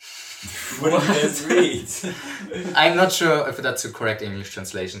 What do you guys read? I'm not sure if that's a correct English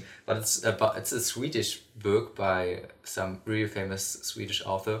translation, but it's a Swedish book by some really famous Swedish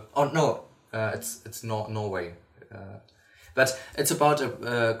author. Oh no, it's Norway. But it's about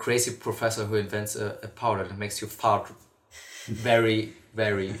a crazy professor who invents a powder that makes you fart very,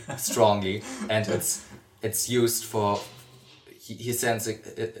 very strongly, and it's used for. He sends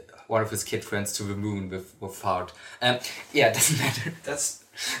one of his kid friends to the moon with fart. Yeah, it doesn't matter.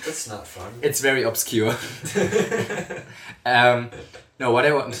 That's not fun. It's very obscure. No, what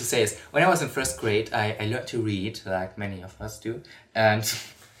I wanted to say is, when I was in first grade, I learned to read, like many of us do, and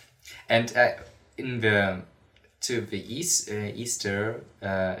to the Easter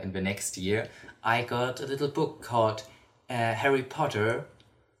in the next year, I got a little book called Harry Potter.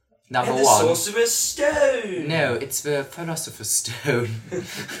 Number And the one. Sorcerer's Stone! No, it's the Philosopher's Stone.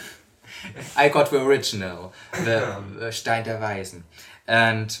 I got the original, the Stein der Weisen.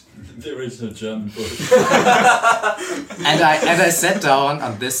 And The original German book. I sat down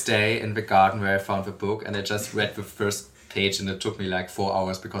on this day in the garden where I found the book, and I just read the first page, and it took me like 4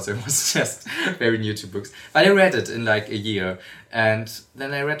 hours because I was just very new to books. But I read it in like a year, and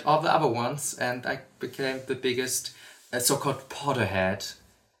then I read all the other ones, and I became the biggest so-called Potterhead,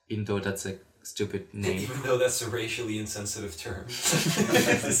 even though that's a stupid name. Even though that's a racially insensitive term.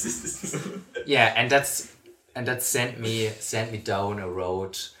 Yeah, and that sent me down a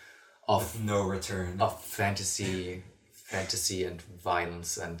road of No return. fantasy and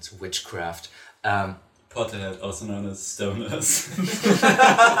violence and witchcraft. Potterhead, also known as stoners.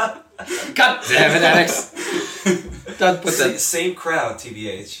 God damn it, Alex! Don't put that. Same crowd,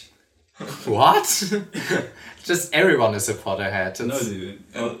 TBH. What? Just everyone is a Potterhead. No, It's- dude.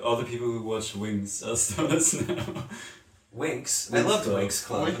 All the people who watch Wings are stoners now. Winx. I Winx loved Club. Winx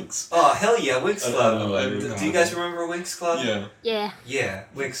Club. Winx. Oh, hell yeah, Winx I Club. don't know, Do you guys remember Winx Club? Yeah. Yeah. Yeah,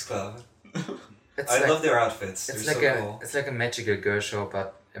 Winx Club. It's I like, love their outfits. it's They're like so a cool. it's like a magical girl show,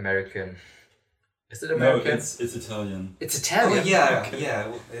 but American. Is it No, American? it's Italian. It's Oh Italian. yeah,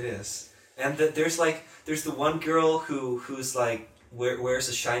 yeah, it is. And there's the one girl who's like wears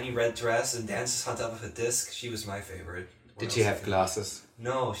a shiny red dress and dances on top of a disc. She was my favorite. when Did I she was a have kid. glasses?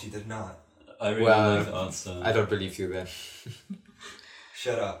 No, she did not. I really Well, like the art style. I don't believe you then.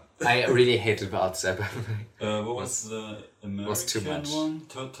 Shut up. I really hated the outside. What was the American Was too much. one?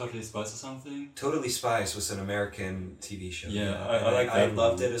 Totally Spice or something? Totally Spies was an American TV show. Yeah, and I like I that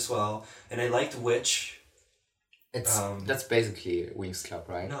loved one. it as well, and I liked Witch. It's that's basically Wings Club,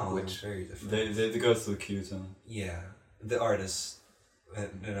 right? No, Which very different. The girls look cuter. Yeah, the artist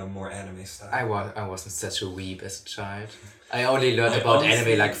in a more anime style. I wasn't such a weeb as a child. I only learned I about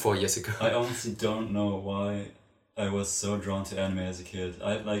honestly- anime like 4 years ago. I honestly don't know why I was so drawn to anime as a kid.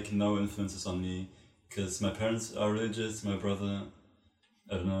 I had like no influences on me because my parents are religious. My brother,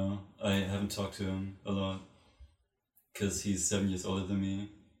 I don't know. I haven't talked to him a lot because he's 7 years older than me.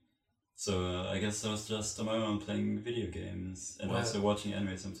 So I guess I was just on my own playing video games and Well, also watching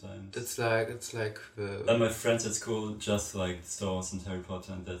anime sometimes. It's like the And my friends at school just liked Star Wars and Harry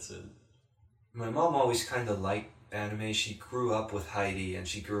Potter, and that's it. My mom always kind of liked anime. She grew up with Heidi, and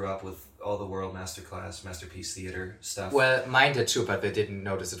she grew up with all the World Masterclass, Masterpiece Theater stuff. well, mine did too, but they didn't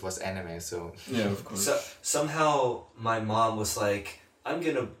notice it was anime. So Yeah, of course. So somehow my mom was like, "I'm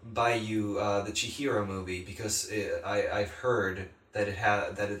gonna buy you the Chihiro movie because I've heard that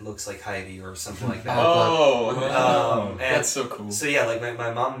it looks like Heidi or something like that." Oh, and that's so cool. So yeah, like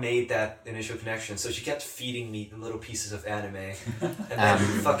my mom made that initial connection. So she kept feeding me little pieces of anime, and then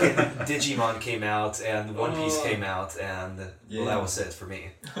fucking Digimon came out and One Piece came out, and well, that was it for me.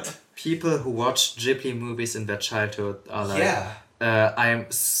 people who watch Ghibli movies in their childhood are like, Yeah. I am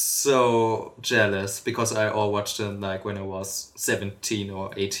so jealous because I all watched them like when I was 17 or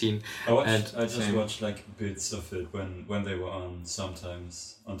 18. I just Same. watched like bits of it when they were on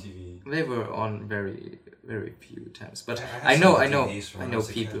sometimes on TV. They were on very, very few times, but I had I know some DVDs from when I was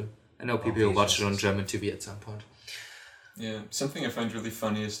a people. kid. I know people who watched it on VHS. German TV at some point. Yeah, something I find really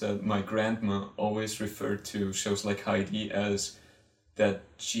funny is that my grandma always referred to shows like Heidi as that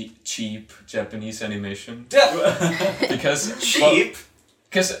cheap Japanese animation Yeah. because Cheap.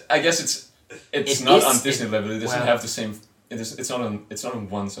 Because I guess it's It not is- on Disney level. It doesn't well- have the same. It's not on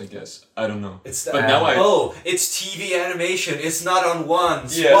ones. I guess I don't know. It's But now it's TV animation. It's not on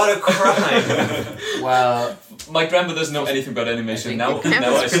ones. Yeah. What a crime. Well, My grandma doesn't know anything about animation. I think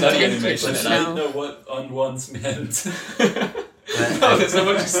Now I study pretend animation, to and I I didn't know what on ones meant. no, that's not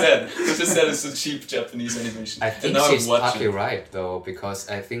what you said. You just said it's a cheap Japanese animation. I and think now she's I watch partly it. right though, because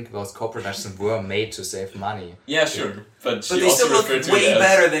I think those co-productions were made to save money. Yeah, sure, but she But they also still look referred to way it as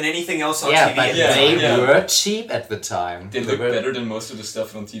better than anything else on Yeah, TV. but at the Yeah, they time. yeah. were cheap at the time. They look were- better than most of the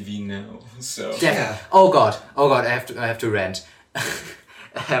stuff on TV now. So Yeah. Oh god, I have to rant.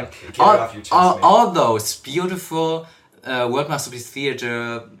 Get it off your chest, man. all those beautiful World Masterpiece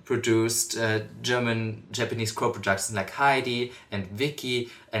Theater produced Japanese co-productions like Heidi and Vicky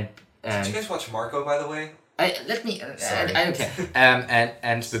and Did you guys watch Marco, by the way? let me. Sorry. I don't care.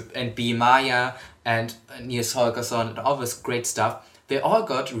 And B Maya and Nils Holgersson and all this great stuff. They all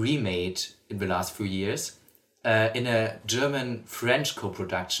got remade in the last few years in a German-French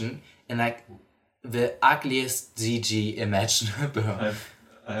co-production in like the ugliest CG imaginable.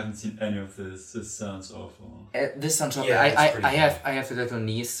 I haven't seen any of this. This sounds awful. This on top. Yeah, it's pretty I have a little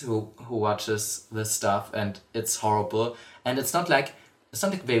niece who watches this stuff and it's horrible. And it's not like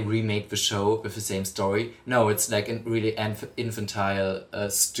they remade the show with the same story. No, it's like a really infantile,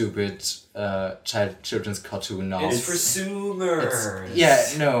 stupid children's cartoon now. It's for Zoomers. Yeah,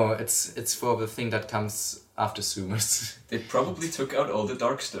 no, it's for the thing that comes after Zoomers. they probably took out all the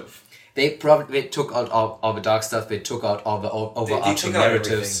dark stuff. They took out all the dark stuff. They took out all the They overarching took out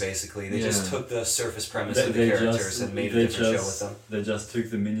everything, narratives. basically. They Yeah. just took the surface premise of the characters and made a different show with them. They just took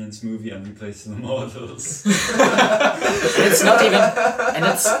the Minions movie and replaced the models. It's not even, and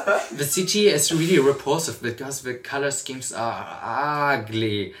it's the CG is really repulsive because the color schemes are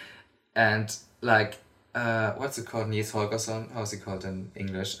ugly, and like what's it called? Nils Holgersson? How's it called in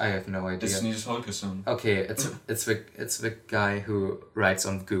English? I have no idea. It's Nils Holgersson. Okay, it's the guy who writes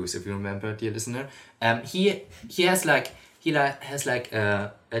on Goose, if you remember, dear listener. He has a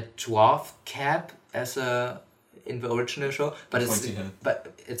dwarf cap as in the original show, but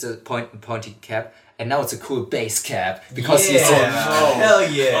it's a pointy cap, and now it's a cool base cap because he's Hell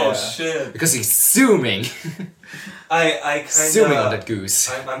yeah! Oh shit! because he's zooming I zooming on kind that goose.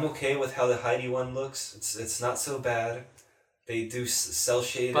 I'm okay with how the Heidi one looks. It's not so bad. They do cell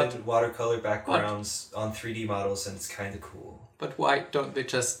shaded But- watercolor backgrounds on 3D models, and it's kind of cool. But why don't they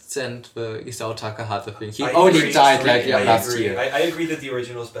just send the Isao Takahata thing? He I only agree. died like I last agree. year. I agree that the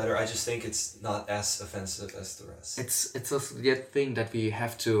original is better. I just think it's not as offensive as the rest. It's also the thing that we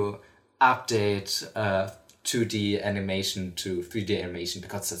have to update 2D animation to 3D animation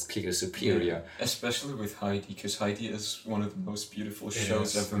because that's clearly superior. Especially with Heidi, because Heidi is one of the most beautiful It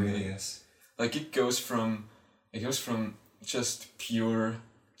shows is, ever really made. is. Like it goes from just pure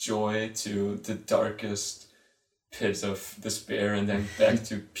joy to the darkest pit of despair, and then back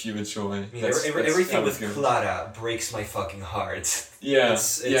to pure joy. I mean, That's everything how it with goes. Clara breaks my fucking heart. Yeah,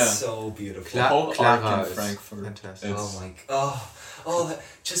 It's yeah. so beautiful. The whole arc Clara in is Frankfurt. fantastic. It's-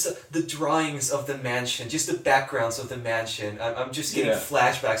 Just the drawings of the mansion, just the backgrounds of the mansion. I'm just getting Yeah.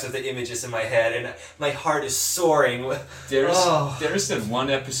 flashbacks of the images in my head, and my heart is soaring. There's that one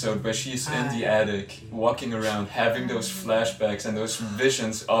episode where she's in the attic, walking around, having those flashbacks and those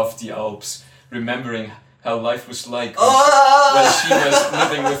visions of the Alps, remembering how life was like when she was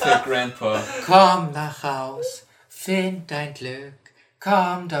living with her grandpa. Komm nach Haus, find dein Glück,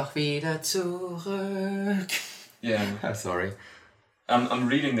 komm doch wieder zurück. Yeah, I'm sorry. I'm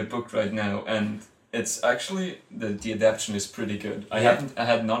reading the book right now, and it's actually the adaptation is pretty good. I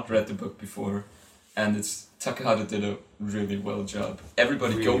had not read the book before, and Takahata did a really well job.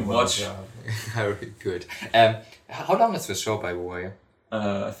 Everybody go watch. Very good. How long is the show, by the way?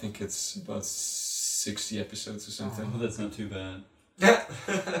 I think it's about 60 episodes or something. Oh, that's not too bad.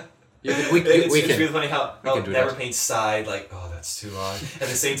 We It's can. really funny how can do Never that. Paint sighed like, oh, that's too long. At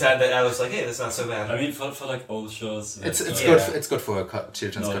the same time that I was like, hey, that's not so bad. I mean, for like old shows, It's that's Yeah. good. It's good for a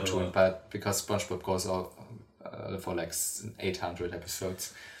children's No, cartoon, no. but because SpongeBob goes all for like 800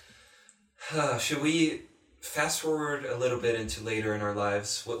 episodes. Should we fast forward a little bit into later in our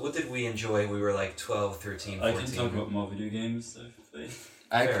lives? What did we enjoy when we were like 12, 13, 14? I can talk about more video games, I think.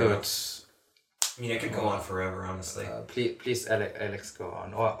 I Fair could. enough. I mean, it could go on forever, honestly. Please, Alex, go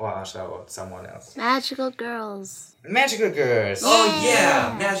on, or Asha, or someone else. Magical girls. Magical girls. Oh Yeah.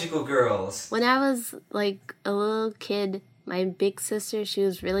 yeah, Magical Girls. When I was like a little kid, my big sister, she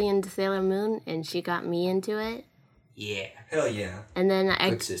was really into Sailor Moon, and she got me into it. Yeah. Hell yeah. And then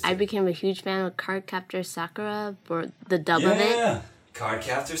Good sister. I became a huge fan of Cardcaptor Sakura for the dub of it. Yeah,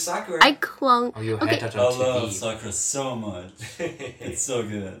 Cardcaptor Sakura. I clung. Oh, you Okay. had that I on love TV. Sakura so much. It's so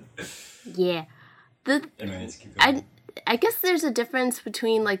good. Yeah. The Anyways, keep going. I guess there's a difference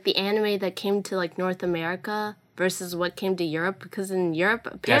between like the anime that came to like North America versus what came to Europe, because in Europe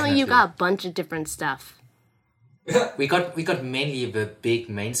apparently you Definitely. got a bunch of different stuff. We got mainly the big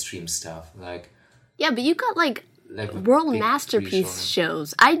mainstream stuff, like Yeah, but you got like the world big masterpiece three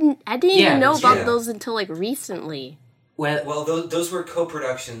shows. I didn't Yeah, even know that's about true. those until like recently. Well, Well, those were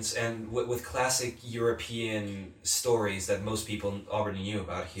co-productions and with classic European stories that most people already knew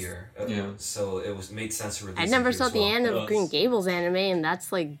about here. Yeah. So it made sense to release. I it never here saw as the well. end of Yes. Green Gables anime, and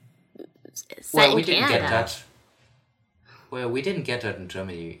that's like set well, in we didn't Canada. get that. Well, we didn't get that in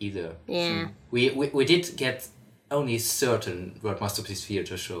Germany either. Yeah. We did get only certain World Masterpiece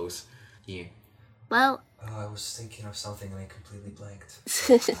Theater shows. Yeah, Well, Oh, I was thinking of something and I completely blanked.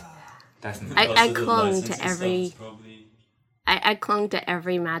 doesn't. I Also, the clung to licensing stuff every- is probably I clung to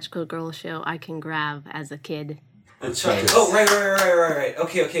every magical girl show I can grab as a kid. It's Oh, right.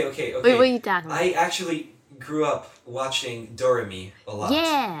 Okay. Wait, what are you talking about? I actually grew up watching Doremi a lot.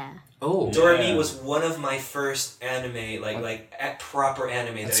 Yeah. Oh, Doremi Yeah. was one of my first anime, proper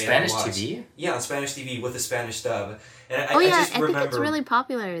anime that I Spanish ever watched. TV. Yeah, on Spanish TV with the Spanish dub. And Oh I yeah, just I think remember. it's really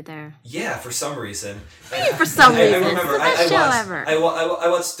popular there. Yeah, for some reason. For some reason, I it's remember the best show watched, ever. I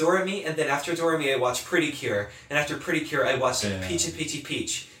watched Doremi, and then after Doremi, I watched Pretty Cure, and after Pretty Cure, I watched Yeah. Peachy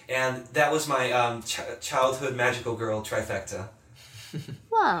Peach, and that was my childhood magical girl trifecta.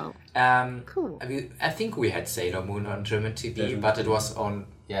 Whoa, cool. I think we had Sailor Moon on German TV, Definitely. but it was on.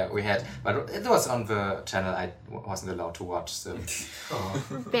 Yeah, we had, but it was on the channel I wasn't allowed to watch. So Oh.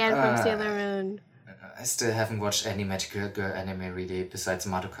 Band from Sailor Moon. I still haven't watched any magical girl anime really. Besides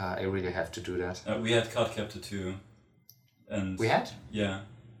Madoka, I really have to do that. we had Cardcaptor too, and We had. yeah,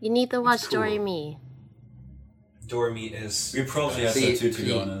 You need to watch cool. Doremi. Doremi is. we probably had Please- that too. To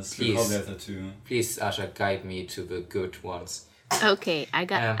be please- honest, we please. probably had that too. Please, Asha, guide me to the good ones. Okay, I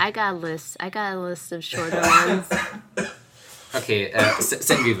got Um, I got a list. I got a list of shorter ones. Okay,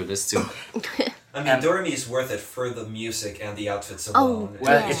 send me the list too. I mean, Doremi is worth it for the music and the outfits Oh, alone.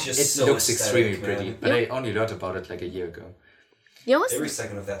 Well, Yeah. it's just it so looks aesthetic, extremely pretty, man. but Yep. I only learned about it like a year ago. You know what's Every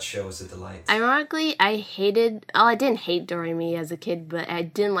second of that show is a delight. ironically, I hated. Oh, I didn't hate Doremi as a kid, but I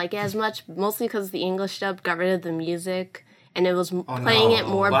didn't like it as much, mostly because the English dub got rid of the music, and it was playing it no.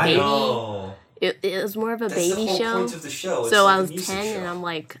 more Why? baby. No. It was more of a That's baby the whole show. point of the show. It's So like I a was music 10, show. and I'm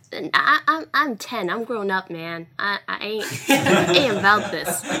like, I'm 10. I'm grown up, man. I ain't, I ain't about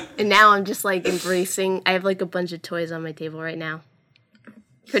this. And now I'm just like embracing. I have like a bunch of toys on my table right now.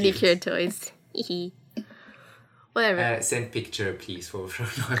 Pretty cure toys. Hee. Whatever. Send picture, please, for show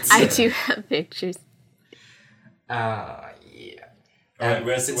notes. I do have pictures. Yeah. Alright,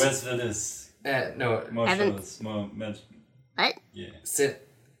 where's since- the list? No, More Haven't- shows, more magic. What? Yeah.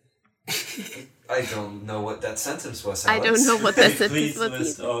 I don't know what that sentence was. I don't Alex. know what that Please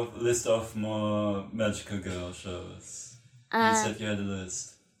sentence was. list off more magical girl shows. You said you had a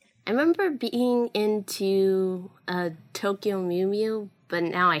list. I remember being into Tokyo Mew Mew, but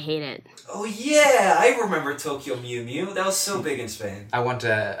now I hate it. Oh yeah, I remember Tokyo Mew Mew. That was so big in Spain. I want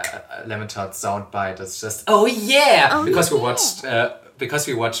a Lemon Tart soundbite that's just oh yeah, Oh, because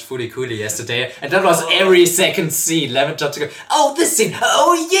we watched Fooly Cooly yesterday, and that was every second scene. Lemon Tart to go, oh this scene,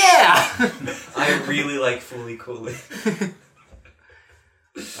 oh yeah. I really like Fooly Cooly.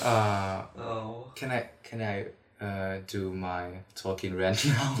 Oh. Can I do my talking rant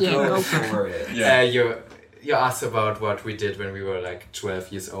now? Yeah, Go go for it. for it. Yeah. You asked about what we did when we were like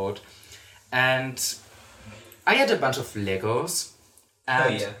 12 years old, and I had a bunch of Legos,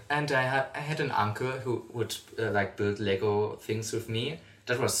 and yeah. and I had an uncle who would like build Lego things with me.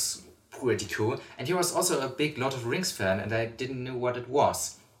 That was pretty cool, and he was also a big Lord of the Rings fan, and I didn't know what it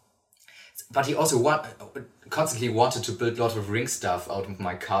was. But he also constantly wanted to build Lord of the Rings stuff out of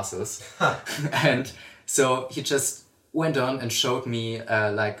my castles, and so he just went on and showed me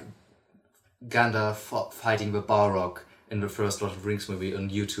like Gandalf fighting the Balrog in the first Lord of the Rings movie on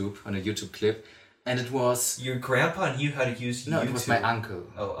YouTube, on a YouTube clip, and it was Your grandpa knew how to use no, YouTube. it was my uncle.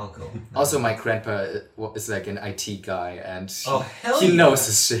 Oh, uncle. Also, my grandpa is like an IT guy, and Oh, hell he yeah. knows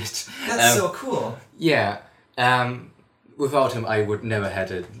his shit. That's so cool. Yeah. Without him, I would never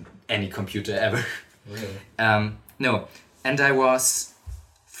had any computer ever. Really? No, and I was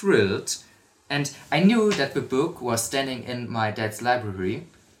thrilled, and I knew that the book was standing in my dad's library.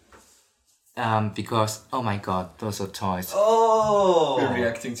 Because oh my god, those are toys. Oh. We're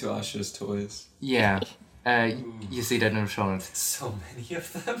reacting to Asha's toys. Yeah, you see that in the show notes. So many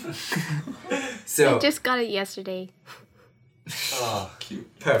of them. So I just got it yesterday. Oh.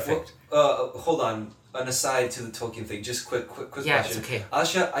 Cute. perfect. Hold on. an aside to the Tolkien thing. Just quick Yeah, question. it's okay.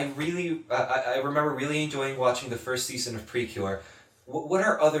 Asha, I remember really enjoying watching the first season of Precure. What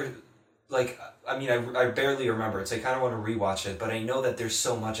are other, like, I mean, I barely remember it, so I kind of want to rewatch it, but I know that there's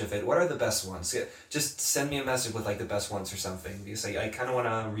so much of it. What are the best ones? Just send me a message with, like, the best ones or something, because I kind of want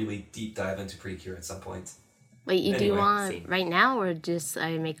to really deep dive into Precure at some point. Wait, do you Anyway, want same. right now or just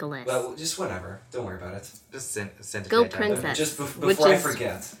I make a list? Well, just whenever. Don't worry about it. Just send it Go later. Princess. Just Which before I is-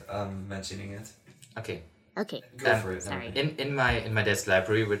 forget mentioning it. Okay. Okay. Go Um, for it. sorry. In my dad's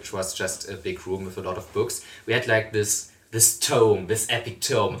library, which was just a big room with a lot of books, we had like this epic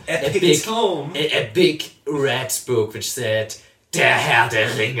tome, Tome. a big red book which said Der Herr der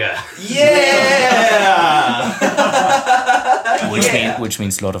Ringe, Yeah! which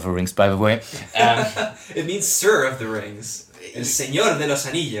means Lord of the Rings, by the way. It means Sir of the Rings. El Señor de los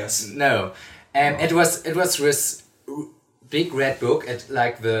Anillos. No, it was this big red book. It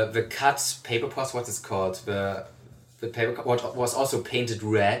like the cut paper was what it's called the paper what was also painted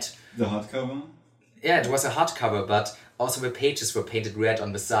red. The hardcover? Yeah, it was a hardcover, but also the pages were painted red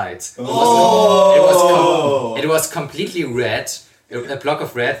on the sides. Oh! It was completely red, a block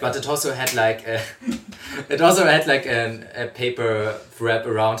of red, but it also had like a a paper wrap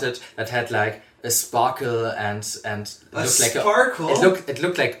around it that had like a sparkle and A looked like sparkle? it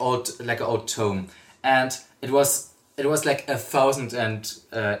looked like an old tome, and it was like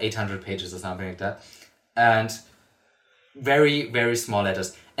 1,800 pages or something like that, and very, very small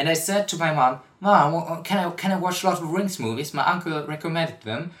letters. And I said to my mom, "Mom, can I watch Lord of the Rings movies? My uncle recommended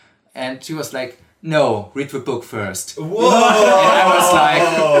them." And she was like, "No, read the book first." Whoa!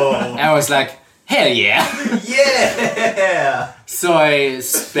 And I was like, hell yeah! Yeah! So I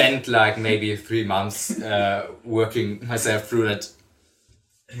spent like maybe 3 months working myself through that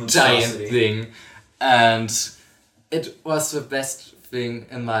giant Monstrosity. thing, and it was the best thing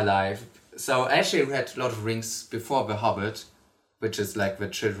in my life. So I actually read Lord of the Rings before The Hobbit, which is like the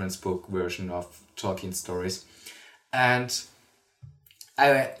children's book version of Tolkien stories. And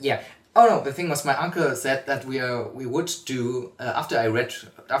the thing was, my uncle said that we would do after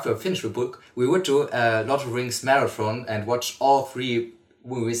I finished the book, we would do a Lord of the Rings marathon and watch all 3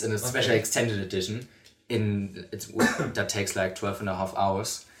 movies in a special extended edition. That takes like 12.5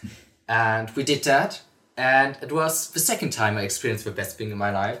 hours, and we did that. And it was the second time I experienced the best thing in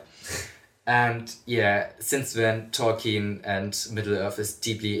my life. And yeah, since then, Tolkien and Middle-earth is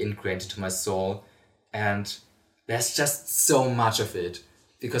deeply ingrained into my soul. And there's just so much of it,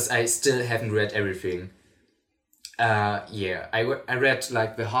 because I still haven't read everything. I read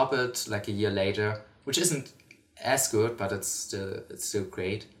like The Hobbit like a year later, which isn't as good, but it's still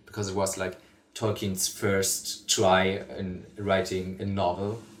great, because it was like Tolkien's first try in writing a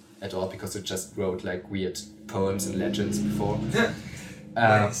novel at all, because it just wrote like weird poems and legends before.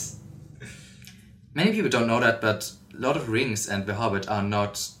 Nice. Many people don't know that, but Lord of the Rings and The Hobbit are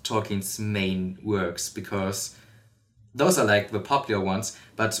not Tolkien's main works, because those are like the popular ones,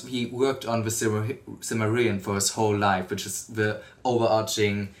 but he worked on the Silmarillion for his whole life, which is the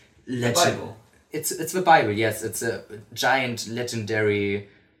overarching legend. Bible. It's the Bible, yes. It's a giant legendary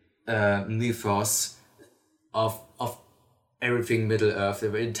mythos of everything Middle-earth,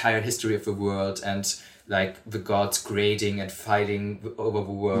 the entire history of the world, and like the gods creating and fighting over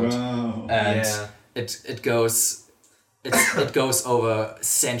the world. Wow. And Yeah. it goes over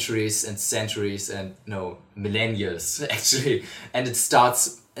centuries and centuries and millennia actually, and it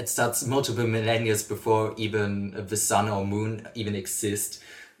starts multiple millennia before even the sun or moon even exist.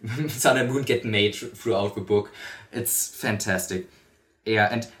 Sun and moon get made throughout the book. It's fantastic. Yeah,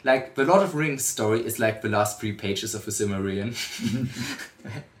 and like the Lord of the Rings story is like the last 3 pages of the Silmarillion.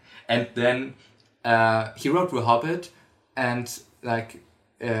 And then he wrote The Hobbit, and like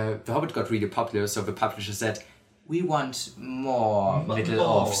The Hobbit got really popular, so the publisher said, "We want more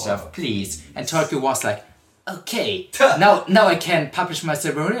Middle-earth stuff, please." And Tolkien was like, "Okay, now I can publish my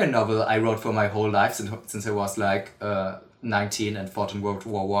Silmarillion novel I wrote for my whole life since I was like 19 and fought in World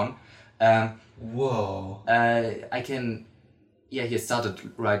War One. Whoa. I can." Yeah, he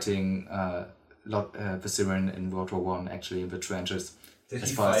started writing the Silmarillion in World War One, actually, in the trenches. Did as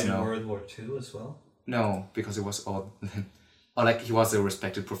he far as fight I in know. World War II as well? No, because he was old. Or like he was a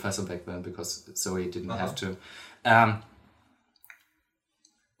respected professor back then, because so he didn't have to.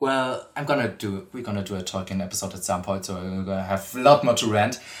 Well, we're gonna do a Tolkien episode at some point, so we're gonna have a lot more to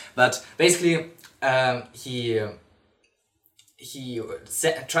rant. But basically, he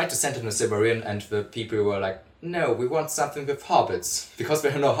tried to send him a Silmarillion, and the people were like, "No, we want something with hobbits, because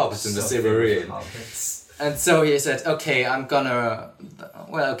there are no hobbits in the Silmarillion." Hobbits. And so he said, "Okay, I'm gonna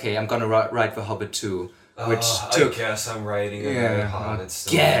write The Hobbit too," which I took guess I'm writing another yeah, Hobbit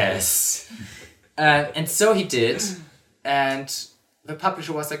story. yes. And so he did, and the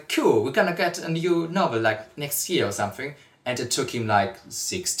publisher was like, cool, we're gonna get a new novel like next year or something. And it took him like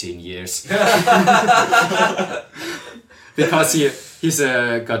 16 years. Because he's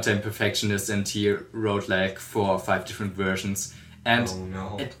a goddamn perfectionist and he wrote like 4 or 5 different versions. And Oh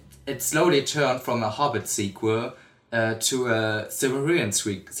no. it slowly turned from a Hobbit sequel to a Silmarillion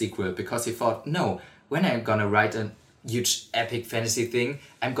sequel, because he thought, no, when I'm gonna write a huge epic fantasy thing,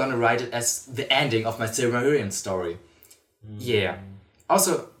 I'm gonna write it as the ending of my Silmarillion story. Yeah.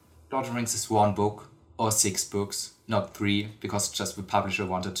 Also, Lord of the Rings is 1 book or 6 books, not 3, because just the publisher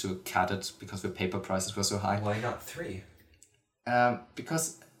wanted to cut it because the paper prices were so high. Why not 3?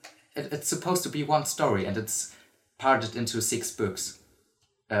 Because it's supposed to be 1 story, and it's parted into 6 books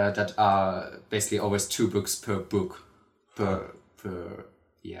that are basically always 2 books per book per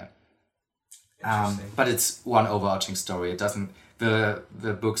yeah. Interesting. But it's 1 overarching story. It doesn't. The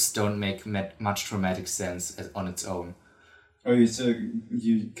books don't make much dramatic sense on its own. Oh, so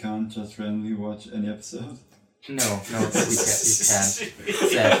you can't just randomly watch any episode? No, you can't. Sadly,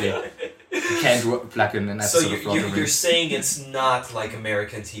 you can't plug in an So episode of Lord of the you're Rings. saying it's not like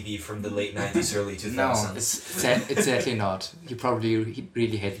American TV from the late 90s, early 2000s? No, it's sadly not. He probably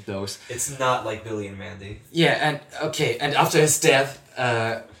really hated those. It's not like Billy and Mandy. Yeah, and after his death,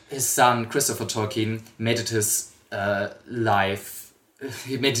 his son Christopher Tolkien made it his life.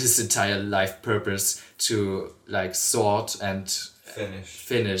 He made his entire life purpose to like sort and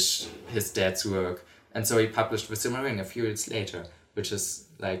finish his dad's work, and so he published the Silmarillion a few years later, which is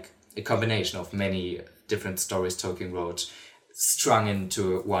like a combination of many different stories Tolkien wrote, strung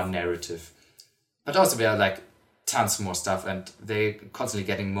into 1 narrative. But also there are like tons more stuff, and they're constantly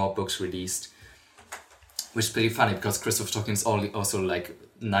getting more books released, which is pretty funny because Christopher Tolkien is also like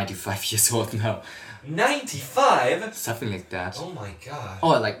 95 years old now. 95? Something like that. Oh my god.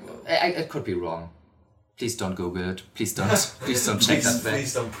 Or like, I could be wrong. Please don't Google it. Please don't check that back.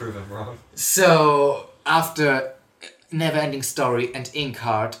 Please don't prove him wrong. So, after Neverending Story and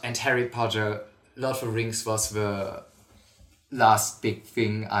Inkheart and Harry Potter, Lord of the Rings was the last big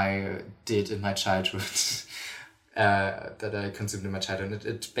thing I did in my childhood. That I consumed in my childhood.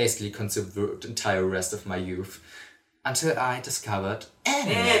 It basically consumed the entire rest of my youth. Until I discovered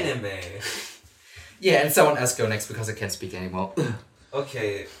anime. Yeah, and someone else go next because I can't speak anymore.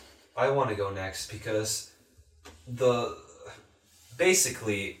 Okay, I want to go next because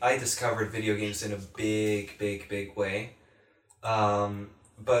basically I discovered video games in a big way.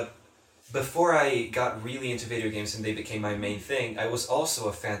 But before I got really into video games and they became my main thing, I was also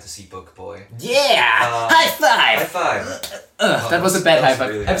a fantasy book boy. Yeah! High five! High five! That was a bad high five.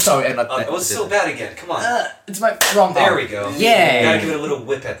 Really I'm bad. sorry, I'm not bad. It was so bad again. Come on. It's my wrong There arm. we go. Yay! Gotta give it a little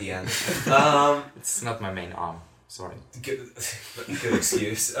whip at the end. It's not my main arm. Sorry. Good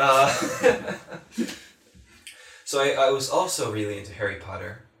excuse. So I was also really into Harry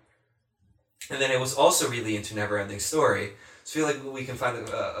Potter. And then I was also really into Neverending Story. So I feel like we can find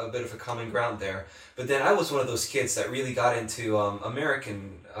a bit of a common ground there. But then I was one of those kids that really got into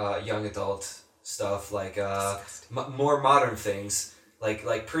American young adult stuff, like more modern things,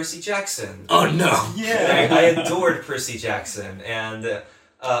 like Percy Jackson. Oh no! Yeah, I adored Percy Jackson, and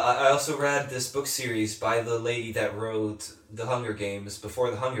I also read this book series by the lady that wrote The Hunger Games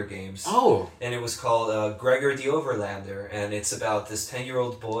before The Hunger Games. Oh! And it was called Gregor the Overlander, and it's about this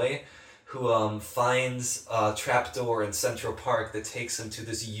 10-year-old boy who finds a trapdoor in Central Park that takes him to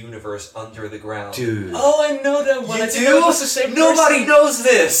this universe under the ground. Dude. Oh, I know that one. You I think do? that was the same Nobody person. knows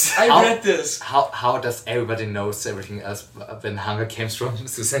this! I How- read this. How does everybody knows everything else when Hunger Games from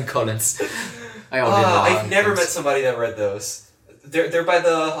Suzanne Collins? I only know I've Hunger never Games. met somebody that read those. They're by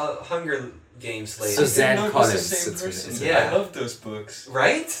the Hunger Games lady. Suzanne I didn't know it was Collins. the same It's person. really- Yeah. I love those books.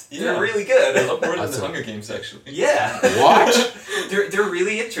 Right? Yeah. They're really A good. lot more than Also- the Hunger Games, actually. Yeah. What? They're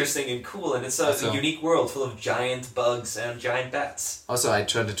really interesting and cool, and it's a Also- unique world full of giant bugs and giant bats. Also, I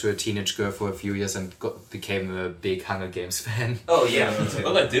turned into a teenage girl for a few years and became a big Hunger Games fan. Oh yeah, me too.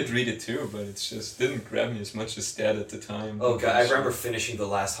 Well, I did read it too, but it just didn't grab me as much as that at the time. Oh god, I remember finishing the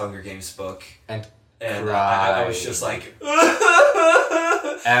last Hunger Games book, And and Cry. I was just like.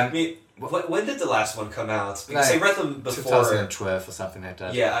 I mean, when did the last one come out? Because I read them before. 2012 or something like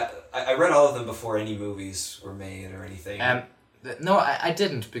that. Yeah, I read all of them before any movies were made or anything. No, I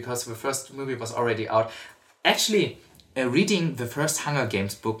didn't, because the first movie was already out. Actually, reading the first Hunger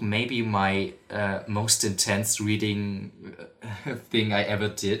Games book may be my most intense reading thing I ever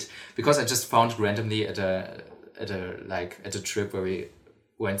did, because I just found randomly at a trip where we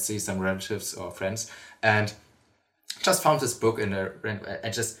went to see some relatives or friends, and just found this book I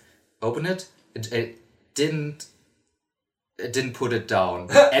just opened it. It didn't put it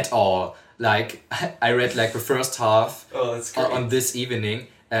down at all. Like I read like the first half Oh, that's great. on this evening,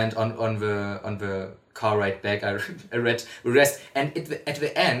 and on the car ride back I read the rest. And at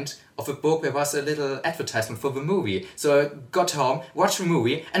the end of the book there was a little advertisement for the movie. So I got home, watched the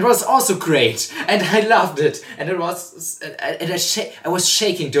movie, and it was also great, and I loved it. And it was I was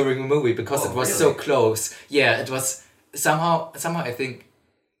shaking during the movie because it was so really? close. Yeah, it was somehow I think.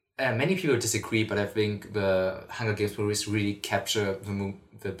 Many people disagree, but I think the Hunger Games movies really capture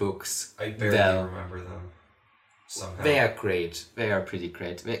the books. I barely well. remember them somehow. They are great. They are pretty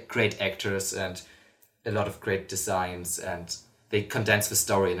great. They're great actors and a lot of great designs, and they condense the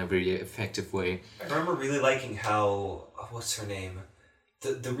story in a really effective way. I remember really liking how what's her name?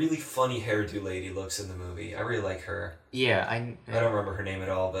 The really funny hairdo lady looks in the movie. I really like her. Yeah, I don't remember her name at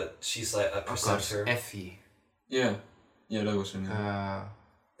all, but she's like a presenter. Effie. Yeah, that was her name.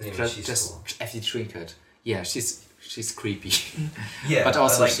 Anyway, she's just cool. Effie Trinket. Yeah, she's creepy. Yeah, but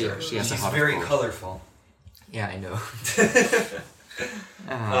also I like she her. has She's a heart of very gold. colorful. Yeah, I know.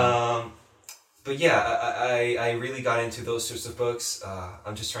 But yeah, I really got into those sorts of books.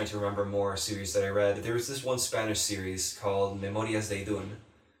 I'm just trying to remember more series that I read. There was this one Spanish series called Memorias de Idun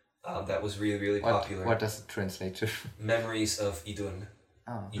that was really, really popular. What does it translate to? Memories of Idun.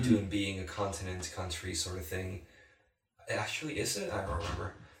 Oh. Idun being a continent, country sort of thing. Actually, is it? I don't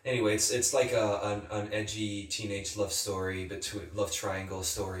remember. Anyway, it's like an edgy teenage love story, love triangle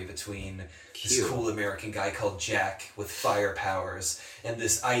story between this cool American guy called Jack with fire powers and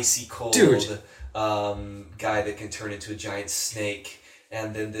this icy cold guy that can turn into a giant snake,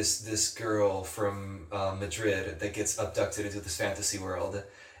 and then this girl from Madrid that gets abducted into this fantasy world,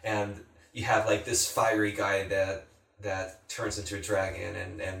 and you have like this fiery guy that turns into a dragon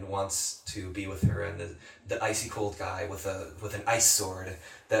and wants to be with her, and the icy cold guy with an ice sword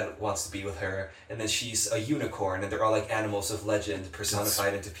that wants to be with her, and then she's a unicorn, and they're all like animals of legend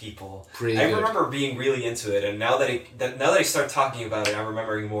personified into people. I remember being really into it, and now that I start talking about it, I'm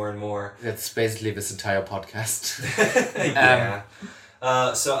remembering more and more. That's basically this entire podcast. Yeah.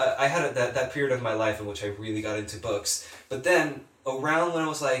 So I had that period of my life in which I really got into books, but then around when I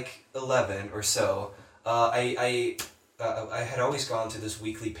was like 11 or so, I had always gone to this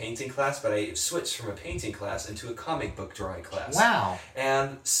weekly painting class, but I switched from a painting class into a comic book drawing class. Wow.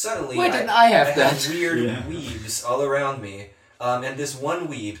 And suddenly Why didn't I have that? had weird weebs all around me. And this one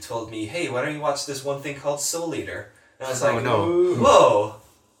weeb told me, hey, why don't you watch this one thing called Soul Eater? And I was like, whoa,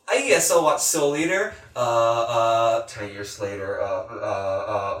 I guess I'll watch Soul Eater. 10 years later,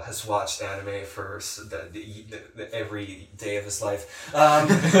 has watched anime for every day of his life.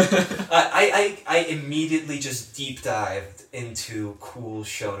 I immediately just deep dived into cool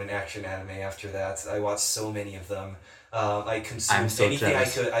shonen action anime after that. I watched so many of them. I consumed anything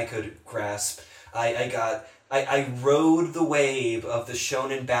I could grasp. I rode the wave of the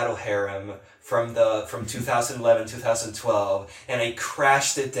shonen battle harem from 2011, 2012, and I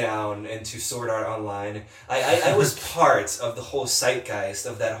crashed it down into Sword Art Online. I was part of the whole zeitgeist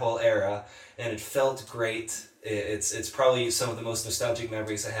of that whole era, and it felt great. It's probably some of the most nostalgic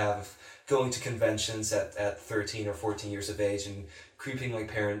memories I have of going to conventions at 13 or 14 years of age and creeping my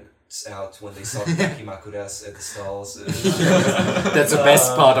parents out when they saw the Dakimakuras at the stalls. That's the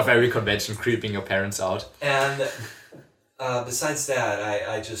best part of every convention, creeping your parents out. And besides that,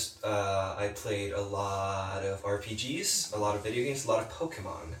 I played a lot of RPGs, a lot of video games, a lot of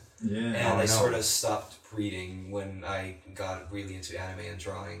Pokemon. Yeah. And I sort of stopped reading when I got really into anime and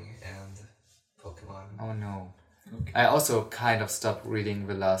drawing and Pokemon. Oh no. Okay. I also kind of stopped reading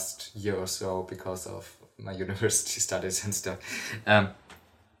the last year or so because of my university studies and stuff.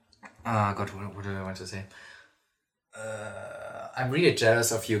 God, what do I want to say? I'm really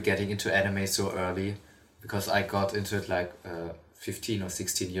jealous of you getting into anime so early, because I got into it like 15 or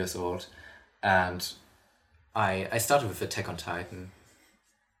 16 years old, and I started with Attack on Titan.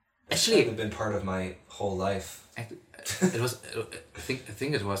 Actually, it's been part of my whole life. It was, I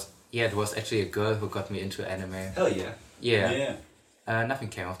think it was, yeah, it was actually a girl who got me into anime. Hell yeah. Yeah. Nothing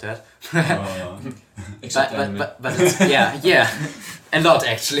came of that. Except anime. but it's, yeah, a lot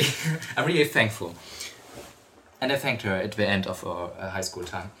actually. I'm really thankful. And I thanked her at the end of our high school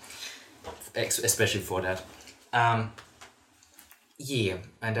time, especially for that. Yeah,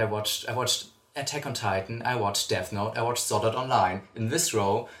 and I watched Attack on Titan, I watched Death Note, I watched Sword Art Online in this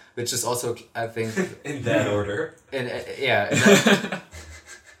row, which is also, I think... in that order.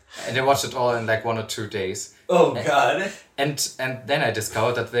 And I watched it all in like 1 or 2 days. Oh god. And then I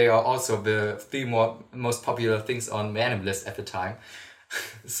discovered that they are also the 3 most popular things on the anime list at the time.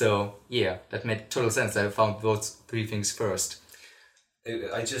 So yeah, that made total sense. I found those 3 things first.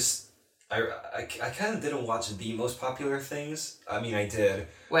 I I kind of didn't watch the most popular things. I mean, I did.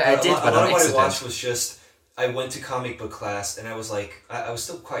 Well, I did, a but lot on of what I accident. watched was just I went to comic book class and I was like I was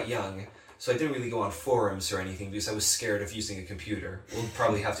still quite young, so I didn't really go on forums or anything because I was scared of using a computer. We'll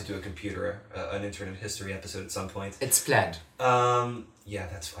probably have to do an internet history episode at some point. It's planned. Yeah,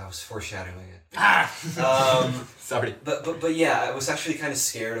 that's why I was foreshadowing it. Sorry. But yeah, I was actually kind of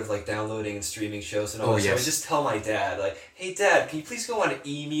scared of like downloading and streaming shows and all Oh, that. So I would yes. just tell my dad like, "Hey, Dad, can you please go on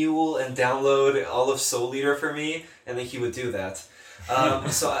Emule and download all of Soul Eater for me?" And then he would do that.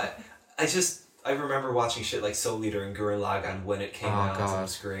 So I remember watching shit like Soul Eater and Gurren Lagann when it came out. God. It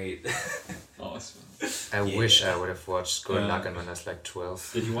was great. Awesome. I Yeah. wish I would have watched Gurren Yeah. Lagann when I was like 12.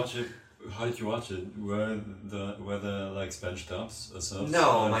 Did you watch it? How did you watch it? Were the like Spanish dubs or subs? No,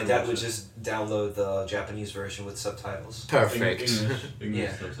 How my did you dad watch would it? just download the Japanese version with subtitles. Perfect. English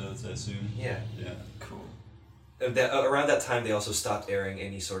Yeah. subtitles, I assume. Yeah. Yeah. Cool. Around that time, they also stopped airing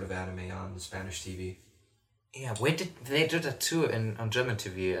any sort of anime on Spanish TV. Yeah, they did that too on German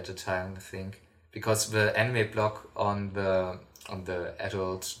TV at the time, I think, because the anime block on the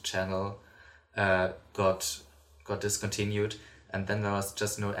adult channel got discontinued, and then there was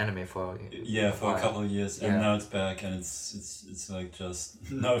just no anime for Yeah, for a while. couple of years, and Yeah. now it's back, and it's like just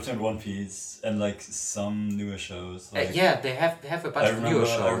Naruto and One Piece, and like some newer shows. Like, Yeah, they have a bunch of newer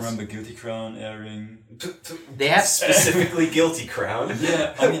shows. I remember Guilty Crown airing. They have Specifically Guilty Crown.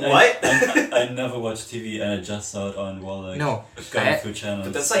 Yeah, I mean, What? I never watched TV, and I just saw it on Wallach. No, going through channels.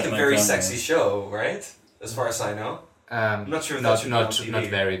 But that's like at a my very grandma's. sexy show, right? As far as I know. I'm not sure if that should be on TV. not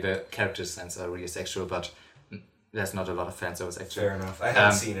very. The character sense are really sexual, but there's not a lot of fan service actually. Fair enough. I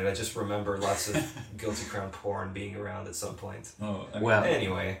haven't seen it. I just remember lots of Guilty Crown porn being around at some point. Oh, I mean, Well,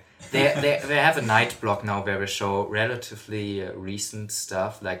 Anyway. they have a night block now where they show relatively recent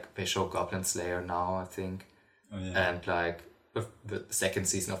stuff, like they show Goblin Slayer now, I think, oh, yeah. and like the second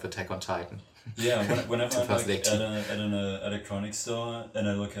season of Attack on Titan. Yeah, whenever I'm like 2018. at an electronics store and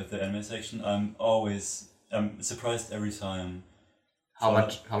I look at the anime section, I'm surprised every time. How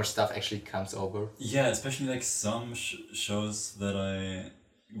much stuff actually comes over? Yeah, especially like some shows that I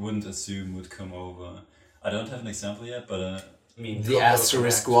wouldn't assume would come over. I don't have an example yet, but I mean, The Kokoro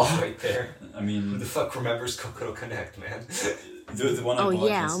Asterisk Connect was Wall. right there. I Who mean, the fuck remembers Kokoro Connect, man? the one I Oh, bought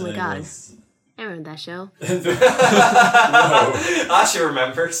yeah, oh my yesterday God. was I remember that show. Asha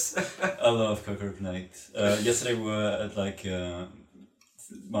remembers. I love Kokoro Connect. Yesterday we were at like a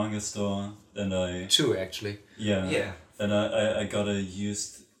manga store, and Two actually. Yeah. and I got a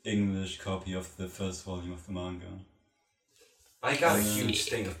used English copy of the first volume of the manga. I got a huge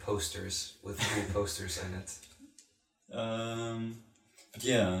thing of posters with cool posters in it. But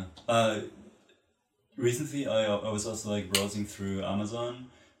yeah, recently I was also like browsing through Amazon,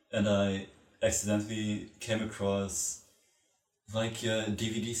 and I accidentally came across like a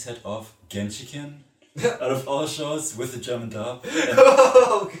DVD set of Genshiken out of all shows with the German dub,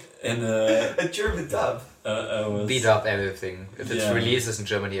 and A German dub. I was Beat up everything. If it's Yeah. releases in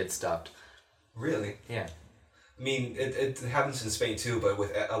Germany, it's dubbed. Really? Yeah. I mean, it happens in Spain too, but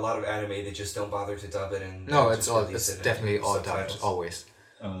with a lot of anime, they just don't bother to dub it and No, just it's all. release It's it in definitely all dubbed. subtitles. Always.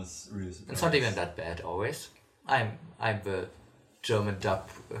 I was really surprised. It's not even that bad. Always. I'm the German dub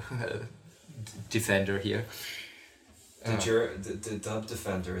defender here. The dub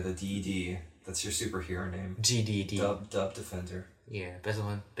defender, the DD. That's your superhero name. GDD. Dub defender. Yeah,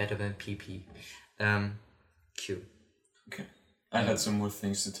 better than PP. Q. Okay. I had some more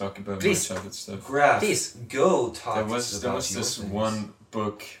things to talk about Please. my childhood stuff. Graph, Please. go talk There to us was about this your things. one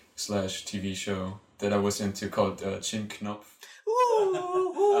book / TV show that I was into called Chin Knopf.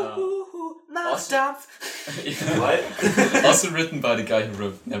 also- What? Also written by the guy who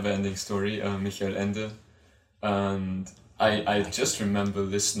wrote Neverending Story, Michael Ende. And I just remember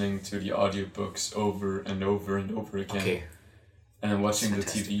listening to the audiobooks over and over and over again. Okay. And then watching the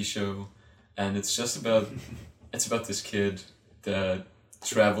Fantastic. TV show. And it's just about this kid that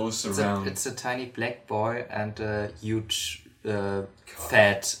travels around. It's a tiny black boy and a huge,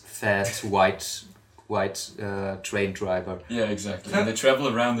 fat, white train driver. Yeah, exactly. And they travel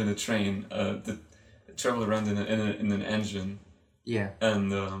around in a train. They travel around in an engine, Yeah.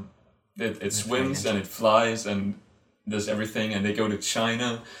 and it swims and it flies and does everything. And they go to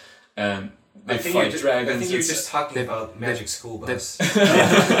China, and they fight dragons. I think you're It's- just talking about Magic School Bus.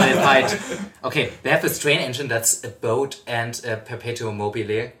 They fight. Okay, they have this train engine that's a boat and a perpetuum mobile.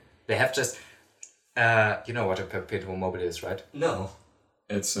 They have just. You know what a perpetuum mobile is, right? No.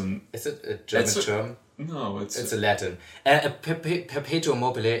 It's an Is it a German It's a- term? No, it's It's a Latin. A perpetuum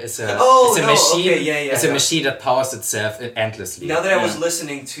mobile is a Oh, is a no, machine. okay, yeah, it's a yeah. machine that powers itself endlessly. Now that I was Yeah.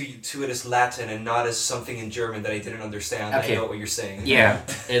 listening to it as Latin and not as something in German that I didn't understand, Okay. I know what you're saying. Yeah,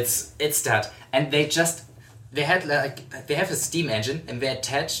 it's that, and they have a steam engine, and they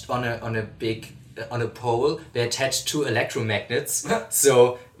attached on a big on a pole. They attached two electromagnets.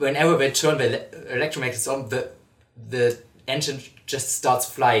 So whenever they turn the electromagnets on, the engine just starts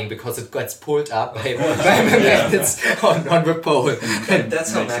flying because it gets pulled up by the magnets on the pole. That's how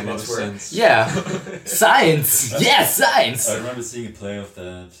makes a lot of magnets work. sense. Yeah, science. Yes, science. I remember seeing a play of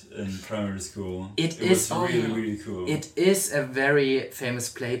that in primary school. It was is- oh, really, yeah. really cool. It is a very famous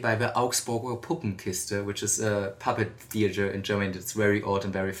play by the Augsburger Puppenkiste, which is a puppet theater in Germany. It's very old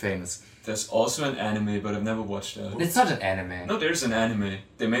and very famous. There's also an anime, but I've never watched that. It's not an anime. No, there's an anime.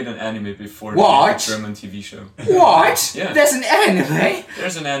 They made an anime before What? they made a German TV show. What? Yeah. There's an anime?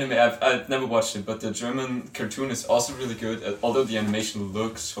 There's an anime. I've never watched it, but the German cartoon is also really good. Although the animation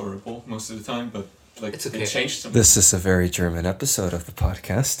looks horrible most of the time, but like It's okay. they changed some. This is a very German episode of the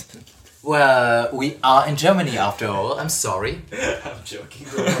podcast. Well, we are in Germany after all. I'm sorry. I'm joking.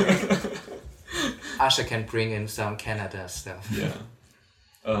 Asha can bring in some Canada stuff.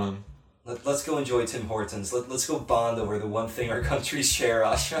 Yeah. Let's go enjoy Tim Hortons. Let's go bond over the one thing our countries share,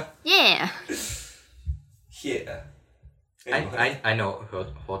 Asha. Yeah. Yeah. Anyway. I know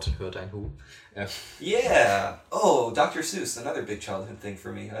Horton hört ein Hu. Yeah. Oh, Dr. Seuss, another big childhood thing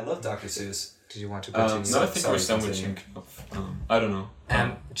for me. I love Dr. Seuss. Did you want to No, continue? I think Sorry, we're done with continue. Jim Knopf. I don't know.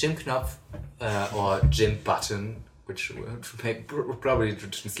 Jim Knopf or Jim Button, which would be probably the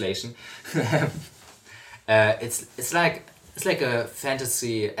translation. It's like a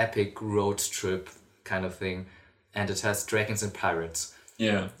fantasy epic road trip kind of thing, and it has dragons and pirates.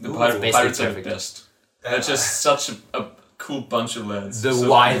 Yeah, the Ooh, basically pirates are the perfect. best. They're just such a cool bunch of lads. The So-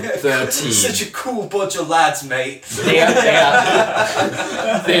 White 13. Such a cool bunch of lads, mate. They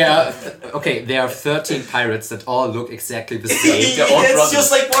are 13 pirates that all look exactly the same. They're all It's brothers.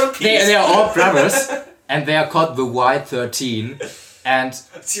 just like One Piece. They are all brothers, and they are called the White 13. And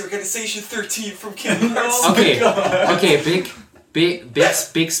It's the Organization 13 from Kingdom Hearts. okay,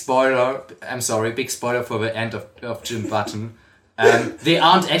 big spoiler. I'm sorry, big spoiler for the end of Jim Button. They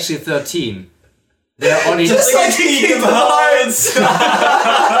aren't actually 13. They are only Just like Kingdom Hearts.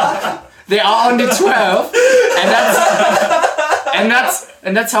 they are only 12, and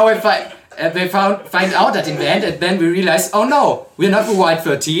that's how they find out that in the end, and then we realize, oh no, we're not the White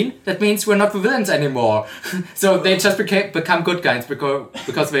 13. That means we're not the villains anymore. So they just become good guys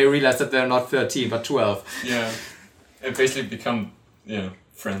because they realize that they're not 13 but 12 Yeah, it basically become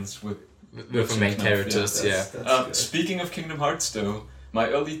friends with with the main Jim Knopf, characters. Yeah. That's Speaking of Kingdom Hearts, though, my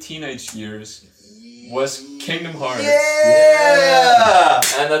early teenage years was Kingdom Hearts. Yeah!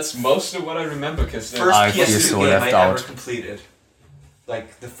 And that's most of what I remember because First I feel PS2 so game left I ever out. completed.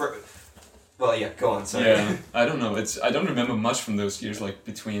 Like the first. Well, yeah, go on. Sorry. yeah, I don't know. I don't remember much from those years, like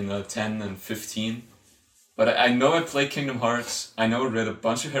between 10 and 15. But I know I played Kingdom Hearts. I know I read a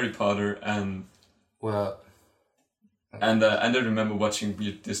bunch of Harry Potter, and Well, I remember watching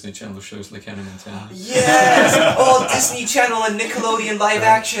weird Disney Channel shows like Hannah Montana. Yes! Oh, Disney Channel and Nickelodeon live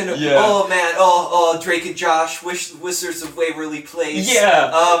action. Yeah. Oh man. Oh, Drake and Josh, Wizards of Waverly Place.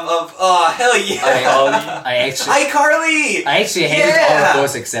 Yeah. Hell yeah. I actually iCarly. I actually hated all Yeah. of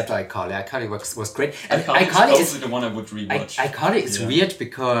those except iCarly. iCarly was great. And iCarly iCarly is is probably the one I would rewatch. iCarly is Yeah. weird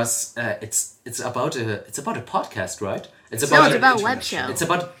because it's about a podcast, right? It's No, it's a- about internet web show. show. It's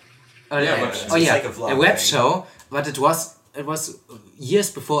about Yeah, web show. It's like a vlog web thing. show, but it was years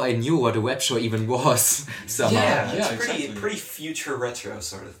before I knew what a web show even was. Somehow. Yeah, Yeah, it's exactly. pretty future retro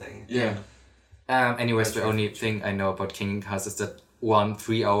sort of thing. Yeah. Anyways, the only thing I know about Kingdom Hearts is that 1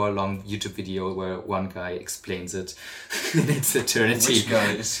 3-hour-long YouTube video where one guy explains it in its eternity. Which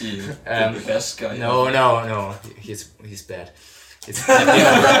guy is he? The best guy? No, he's bad. He's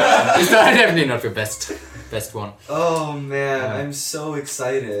definitely not the best one. Oh man, Yeah. I'm so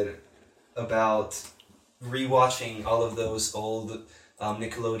excited about rewatching all of those old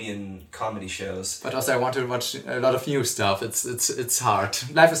Nickelodeon comedy shows. But also I want to watch a lot of new stuff. It's hard.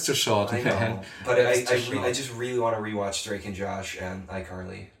 Life is too short. I man. know, but Life is too short. I just really want to rewatch Drake and Josh and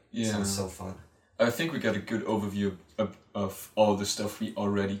iCarly. Yeah. Sounds so fun. I think we got a good overview of all the stuff we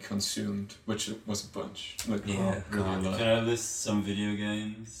already consumed, which was a bunch. Like, Yeah. really a lot. Can I list some video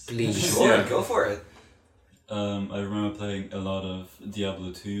games? Please. Sure, Yeah. go for it. I remember playing a lot of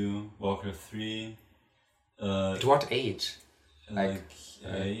Diablo 2, Warcraft 3. At what age? Like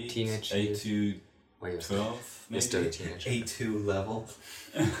teenage 8 years? to Wait, 12, you're still a maybe. teenager. A2 level.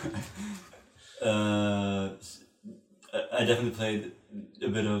 I definitely played a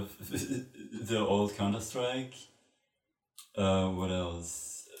bit of the old Counter-Strike. What else?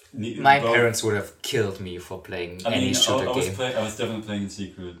 My parents would have killed me for playing any shooter game. I was definitely playing in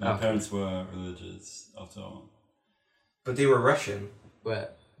secret. My Okay. parents were religious, after all. But they were Russian. Well,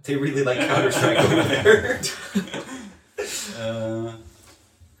 They really like Counter-Strike over there.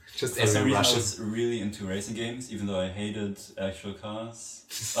 just For some every reason, I Russian. was really into racing games, even though I hated actual cars.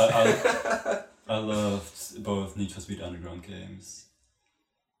 I loved both Need for Speed Underground games.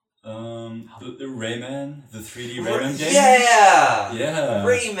 The Rayman, the 3D Rayman game. Yeah! Yeah.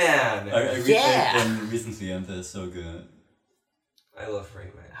 Rayman! I replayed Yeah. them recently and they're so good. I love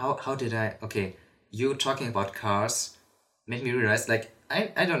Rayman. How did I... Okay, you talking about cars made me realize, like,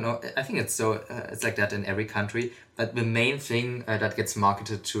 I don't know, I think it's so... it's like that in every country, but the main thing that gets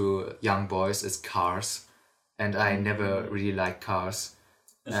marketed to young boys is cars. And I never really liked cars.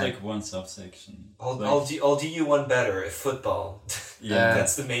 It's like one subsection. I'll do you one better. Football. Yeah.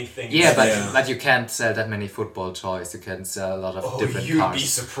 That's the main thing. Yeah, Yeah. but you can't sell that many football toys. You can sell a lot of different you'd cars. be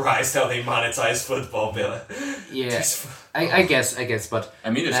surprised how they monetize football, Bill. Yeah, I guess, but I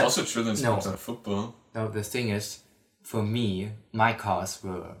mean, there's Uh, also children's no. games on football. no, the thing is, for me, my cars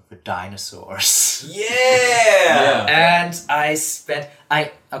were the dinosaurs. Yeah! And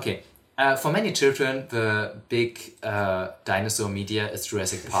for many children, the big dinosaur media is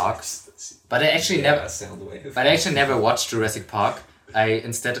Jurassic Park. But I actually never watched Jurassic Park. I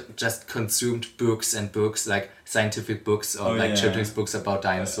instead just consumed books and books, like scientific books or children's books about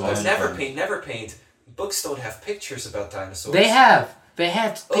dinosaurs. Never paint. Books don't have pictures about dinosaurs. They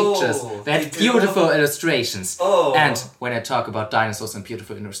had pictures. Oh, They had they do? beautiful illustrations. Oh. And when I talk about dinosaurs and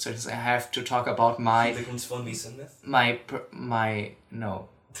beautiful illustrations, I have to talk about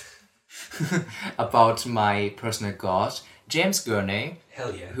about my personal god, James Gurney,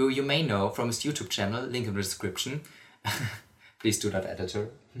 Hell yeah. who you may know from his YouTube channel, link in the description. Please do that, editor.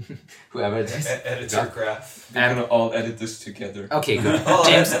 Whoever it is. Editor graph. We're gonna all edit this together. Okay, good. Oh,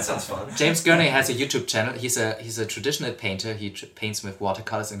 James that sounds fun. James Gurney has a YouTube channel. He's a traditional painter. He paints with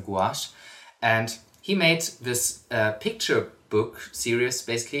watercolors and gouache, and he made this picture book series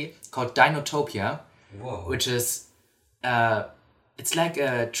basically called Dinotopia, Whoa. which is it's like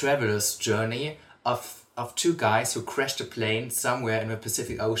a traveler's journey of two guys who crashed a plane somewhere in the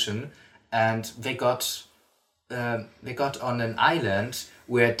Pacific Ocean, and they got on an island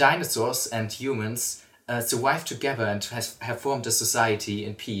where dinosaurs and humans survive together and have formed a society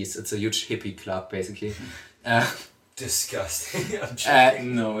in peace. It's a huge hippie club, basically. Disgusting. I'm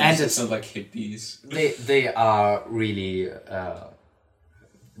joking. No, And it's not like hippies. They are really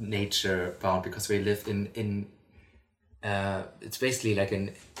nature bound because they live in it's basically like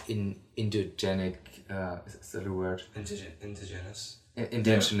an indigenic is that a word? Indigenous.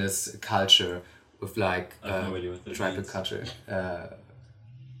 Indigenous culture with like I have no idea what that tribal means. culture.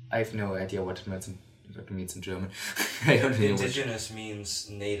 I have no idea what it means in German. I don't know. Indigenous means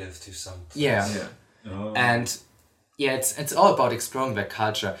native to some place. Yeah. Yeah. Oh. And yeah, it's all about exploring their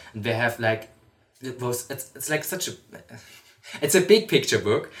culture, and they have like it's like such a it's a big picture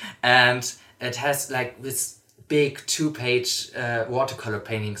book, and it has like this big 2-page watercolor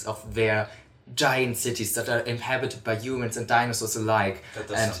paintings of their giant cities that are inhabited by humans and dinosaurs alike. That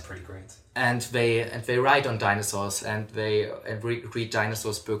does and sound pretty great. and they write on dinosaurs, and they read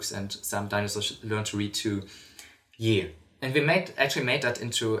dinosaurs books, and some dinosaurs learn to read too. Yeah. And we actually made that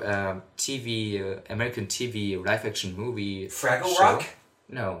into a American TV live action movie. Fraggle show. Rock?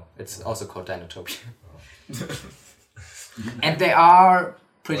 No, it's also called Dinotopia. And they are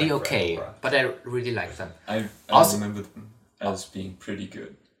pretty Like okay, Fraggle Rock. but I really like them. I Also- remember them as being pretty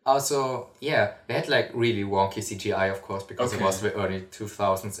good. Also, yeah, they had like really wonky CGI, of course, because it Okay. was the early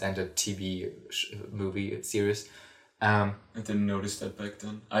 2000s and a TV movie series. I didn't notice that back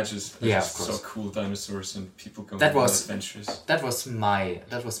then. I just Yeah, just of course. saw cool dinosaurs and people going That on was- adventures. That was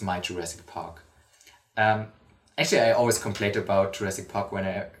my Jurassic Park. Actually, I always complained about Jurassic Park when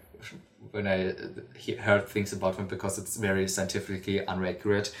I heard things about them because it's very scientifically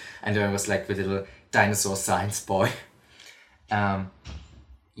inaccurate, and I was like the little dinosaur science boy.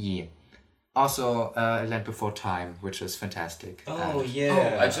 Yeah. Also, Land Before Time, which is fantastic. Oh, And-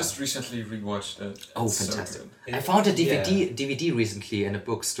 yeah. I just recently rewatched it. Oh, It's so fantastic! good. I found a Yeah. DVD recently in a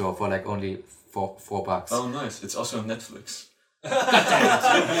bookstore for like only $4. Oh, nice. It's also on Netflix.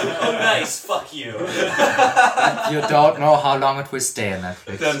 Oh, nice. Fuck you. You don't know how long it will stay on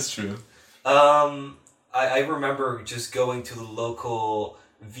Netflix. That's true. I remember just going to the local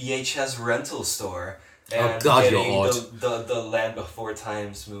VHS rental store and God, you're getting old. the Land Before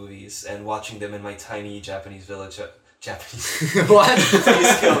Times movies and watching them in my tiny Japanese village. Japanese. What?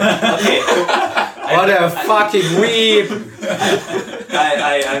 Please kill me. Okay. What a fucking weeb!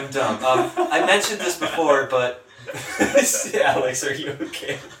 I'm dumb. I mentioned this before, but Alex, are you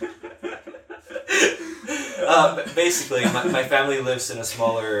okay? Basically, my family lives in a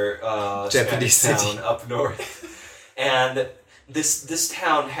smaller Japanese Spanish city town up north, and this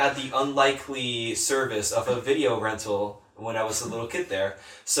town had the unlikely service of a video rental when I was a little kid there.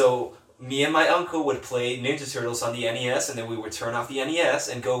 So me and my uncle would play Ninja Turtles on the NES, and then we would turn off the NES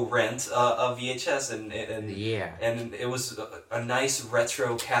and go rent a VHS, and it was a nice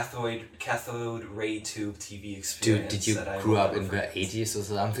retro cathode ray tube TV experience. Dude, did you that I grew up in remember. the 80s or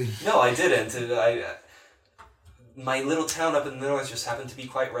something? No, I didn't. My little town up in the north just happened to be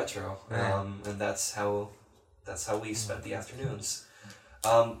quite retro, and that's how we spent the afternoons.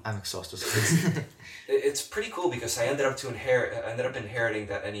 I'm exhausted. It's pretty cool because I ended up inheriting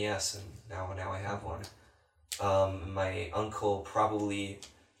that NES, and now I have one. My uncle probably,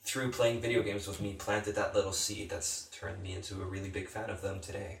 through playing video games with me, planted that little seed that's turned me into a really big fan of them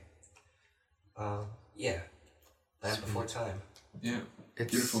today. Land Before Time. Yeah,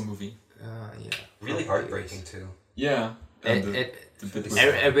 It's beautiful movie. Yeah. Really heartbreaking too. Yeah, and the bit with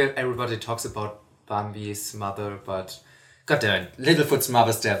Everybody talks about Bambi's mother, but goddamn, Littlefoot's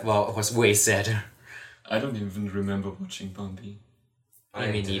mother's death was way sadder. I don't even remember watching Bambi. I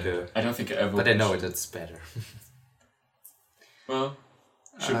mean, neither. I don't think I ever. But I know watched it's better. Well,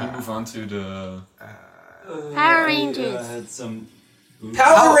 should we move on to the? Power I Rangers. had some.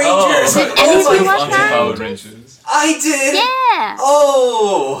 Power Rangers! Did Oh anyone my watch God. Power Power Rangers. I did! Yeah.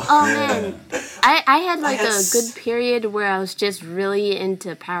 Oh! Oh man, I had like had a good period where I was just really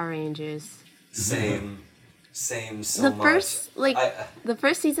into Power Rangers. Same so The much. the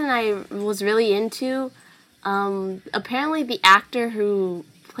first season I was really into. Apparently, the actor who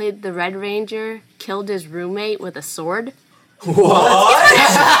played the Red Ranger killed his roommate with a sword.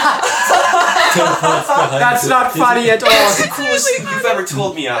 That's not funny at all. That's the coolest thing you've ever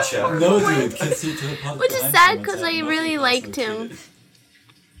told me, Asha. No, dude, kids need to apologize. Which is sad because I really liked him.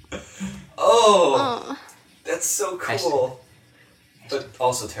 Oh, Oh, that's so cool. But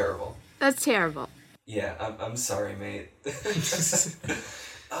also terrible. that's terrible. Yeah, I'm sorry, mate.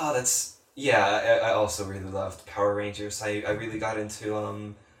 I also really loved Power Rangers. I really got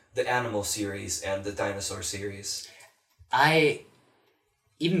into the animal series and the dinosaur series.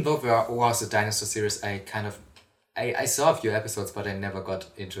 Even though there was a dinosaur series, I saw a few episodes, but I never got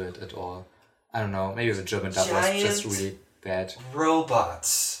into it at all. I don't know, maybe the German dub was just Giant really bad.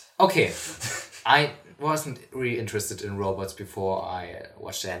 Robots. Okay, I wasn't really interested in robots before I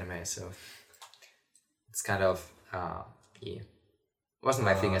watched the anime, so it's kind of, wasn't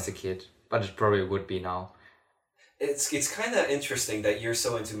my thing as a kid, but it probably would be now. It's kind of interesting that you're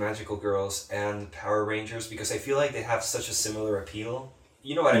so into Magical Girls and Power Rangers because I feel like they have such a similar appeal.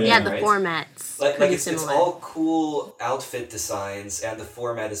 You know what I mean, Yeah, the right? formats Like pretty it's similar. all cool outfit designs, and the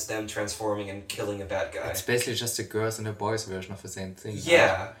format is them transforming and killing a bad guy. It's basically just a girls and a boys version of the same thing. right?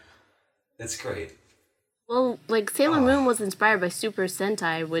 Yeah, it's great. Well, like Sailor Moon was inspired by Super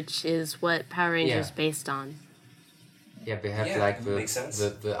Sentai, which is what Power Rangers Yeah. based on. Yeah, we have Yeah, like makes sense.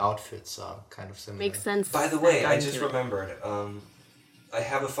 the outfits are kind of similar. Makes sense. By the way, I I've just gotten to it. remembered. I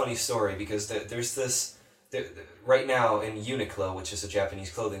have a funny story because there's this. Right now in Uniqlo, which is a Japanese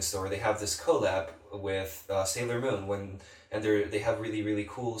clothing store, they have this collab with Sailor Moon and they have really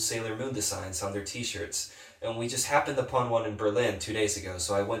cool Sailor Moon designs on their T-shirts. And we just happened upon one in Berlin 2 days ago,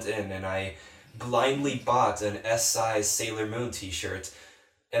 so I went in and I blindly bought an S-size Sailor Moon T-shirt.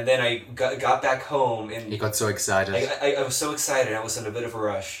 And then I got back home and You got so excited. I was so excited. I was in a bit of a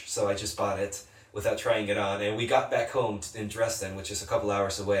rush, so I just bought it without trying it on. And we got back home in Dresden, which is a couple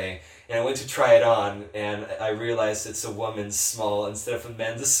hours away. And I went to try it on, and I realized it's a woman's small instead of a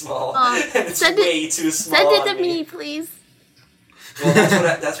men's small. And it's send it- way too small. Send it on to me, please. Well,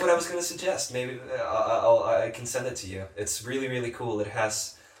 that's what I was gonna suggest. Maybe I can send it to you. It's really cool. It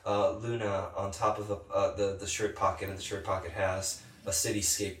has Luna on top of the shirt pocket, and the shirt pocket has a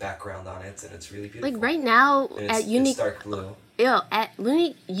cityscape background on it, and it's really beautiful. Like right now And at it's dark blue.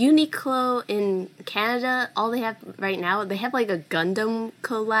 Uniqlo in Canada, all they have right now, they have like a Gundam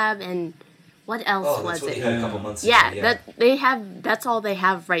collab, and what else Oh, was that's what it? they had a couple months Yeah, ago. that's all they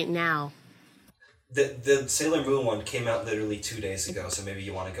have right now. The Sailor Moon one came out literally 2 days ago, so maybe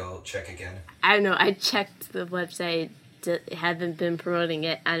you want to go check again. I don't know. I checked the website. Haven't been promoting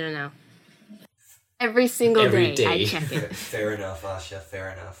it. I don't know. Every single Every day, I day. check it. Fair enough, Asha.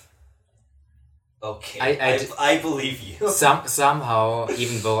 Fair enough. Okay, I I believe you. Somehow,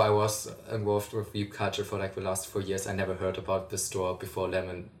 even though I was involved with Weeb culture for like the last 4 years, I never heard about this store before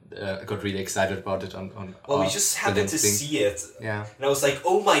Lemon got really excited about it on Well, we our just happened to thing. see it, Yeah. and I was like,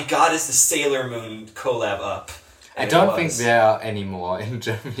 "Oh my God, is the Sailor Moon collab up?" I And it don't think was. there are any more in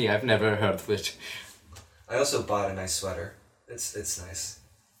Germany. I've never heard of it. I also bought a nice sweater. It's nice.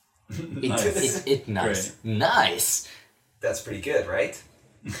 It nice. Nice! That's pretty good, right?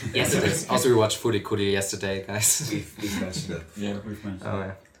 Yes, it is. Also, we watched Footy Coolie yesterday, guys. We've mentioned it. Yeah, we've mentioned. Oh,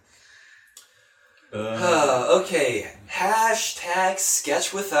 yeah. Okay, hashtag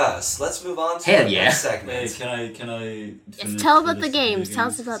sketch with us. Let's move on to Hell the yeah. next Hey, segment. can I? Yes, tell about the games. Tell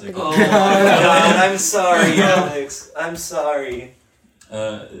us about the Oh games. my god, I'm sorry, Alex. I'm sorry.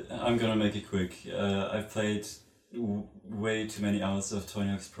 I'm gonna make it quick. I've played way too many hours of Tony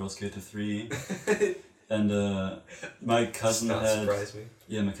Hawk's Pro Skater 3, and my cousin Does not had surprise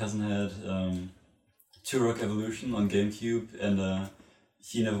me. my cousin had Turok Evolution on GameCube, and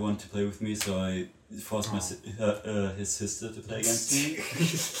he never wanted to play with me, so I forced his sister to play against me,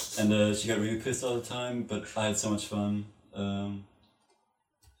 and she got really pissed all the time. But I had so much fun.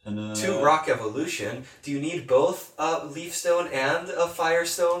 To Rock Evolution, do you need both a Leaf Stone and a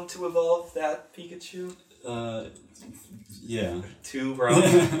Firestone to evolve that Pikachu? Yeah. Two Rock.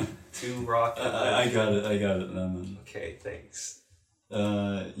 Two Rock. I got it, Lemon. Okay, thanks.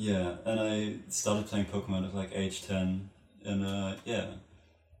 Yeah, and I started playing Pokemon at like age 10, and yeah.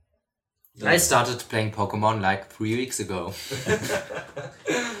 I started playing Pokemon like 3 weeks ago.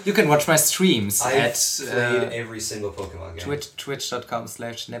 You can watch my streams I've at played every single Pokemon game.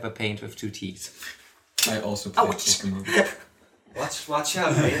 twitch.com/neverpaint with 2 T's. I also played Ouch. Pokemon. Watch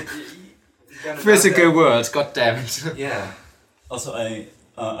out, man. You gotta Physical knock world, god damn it. that- Yeah. Also, I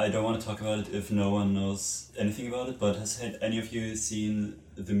don't want to talk about it if no one knows anything about it, but has any of you seen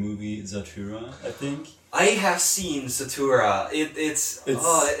the movie Zathura, I think? I have seen Satura. It's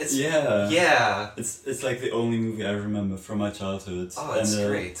yeah. yeah. It's like the only movie I remember from my childhood. Oh, it's and,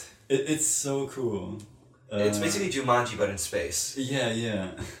 great. It's so cool. It's basically Jumanji but in space.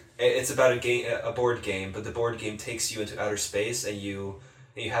 Yeah. It's about a board game, but the board game takes you into outer space, and you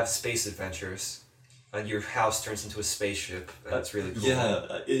have space adventures, and your house turns into a spaceship. And it's really cool.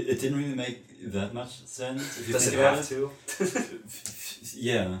 Yeah, it didn't really make that much sense if you Does think it about have it. to?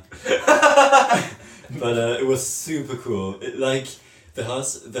 Yeah. But it was super cool. Like the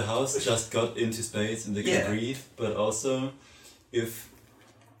house just got into space and they could Yeah. breathe, but also if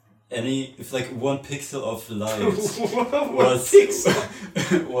like 1 pixel of light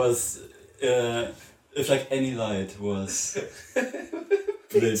was if like any light was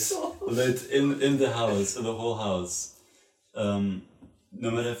lit in the house, in the whole house, no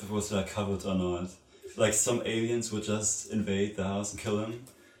matter if it was like covered or not, like some aliens would just invade the house and kill him.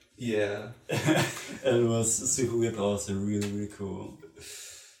 Yeah. And it was super weird, but also really, really cool.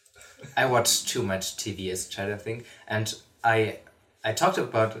 I watched too much TV as a child, I think, and I talked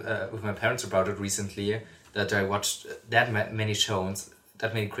about with my parents about it recently, that I watched that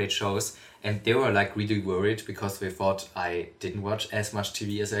many great shows, and they were like really worried because they thought I didn't watch as much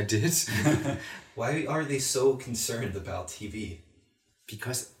TV as I did. Why are they so concerned about TV?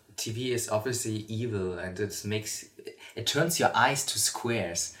 Because TV is obviously evil, and it turns your eyes to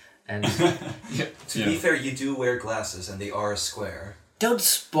squares. And To be fair, you do wear glasses, and they are square. don't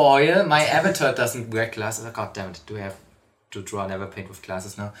spoil, my avatar doesn't wear glasses. Oh, god damn it, do I have to draw Neverpaint with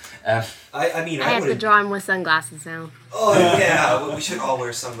glasses now? I mean, I I have to would. draw him with sunglasses now. Oh yeah, we should all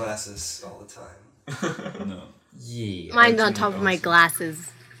wear sunglasses all the time. No. Yeah. Mine's on top of my glasses.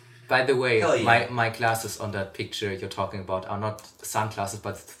 By the way, Hell yeah. my glasses on that picture you're talking about are not sunglasses,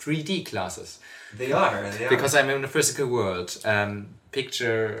 but 3D glasses. They are. Because I'm in the physical world.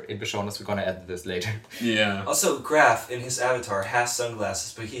 Picture in the show notes, we're gonna add this later. Yeah. Also, Graf in his avatar has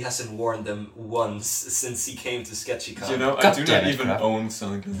sunglasses, but he hasn't worn them once since he came to SketchyCon. You know, I God do damn not it, even crap. own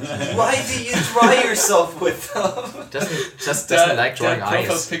sunglasses. Why do you dry yourself with them? Doesn't like drawing that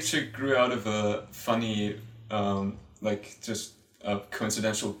profile eyes. picture grew out of a funny, like just a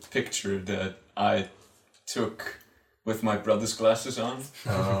coincidental picture that I took with my brother's glasses on,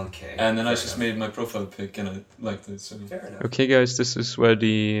 Okay. and then I fair just enough. made my profile pic, and I liked it. So Fair enough. Okay, guys, this is where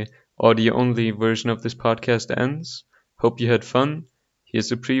the audio-only version of this podcast ends. Hope you had fun.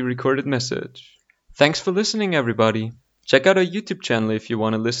 Here's a pre-recorded message. Thanks for listening, everybody. Check out our YouTube channel if you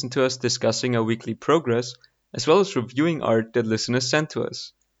want to listen to us discussing our weekly progress, as well as reviewing art that listeners sent to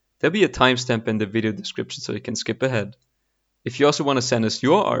us. There'll be a timestamp in the video description so you can skip ahead. If you also want to send us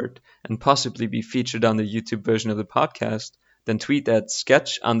your art and possibly be featured on the YouTube version of the podcast, then tweet at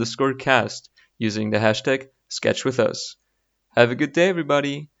sketch_cast using the hashtag sketchwithus. Have a good day,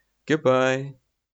 everybody. Goodbye.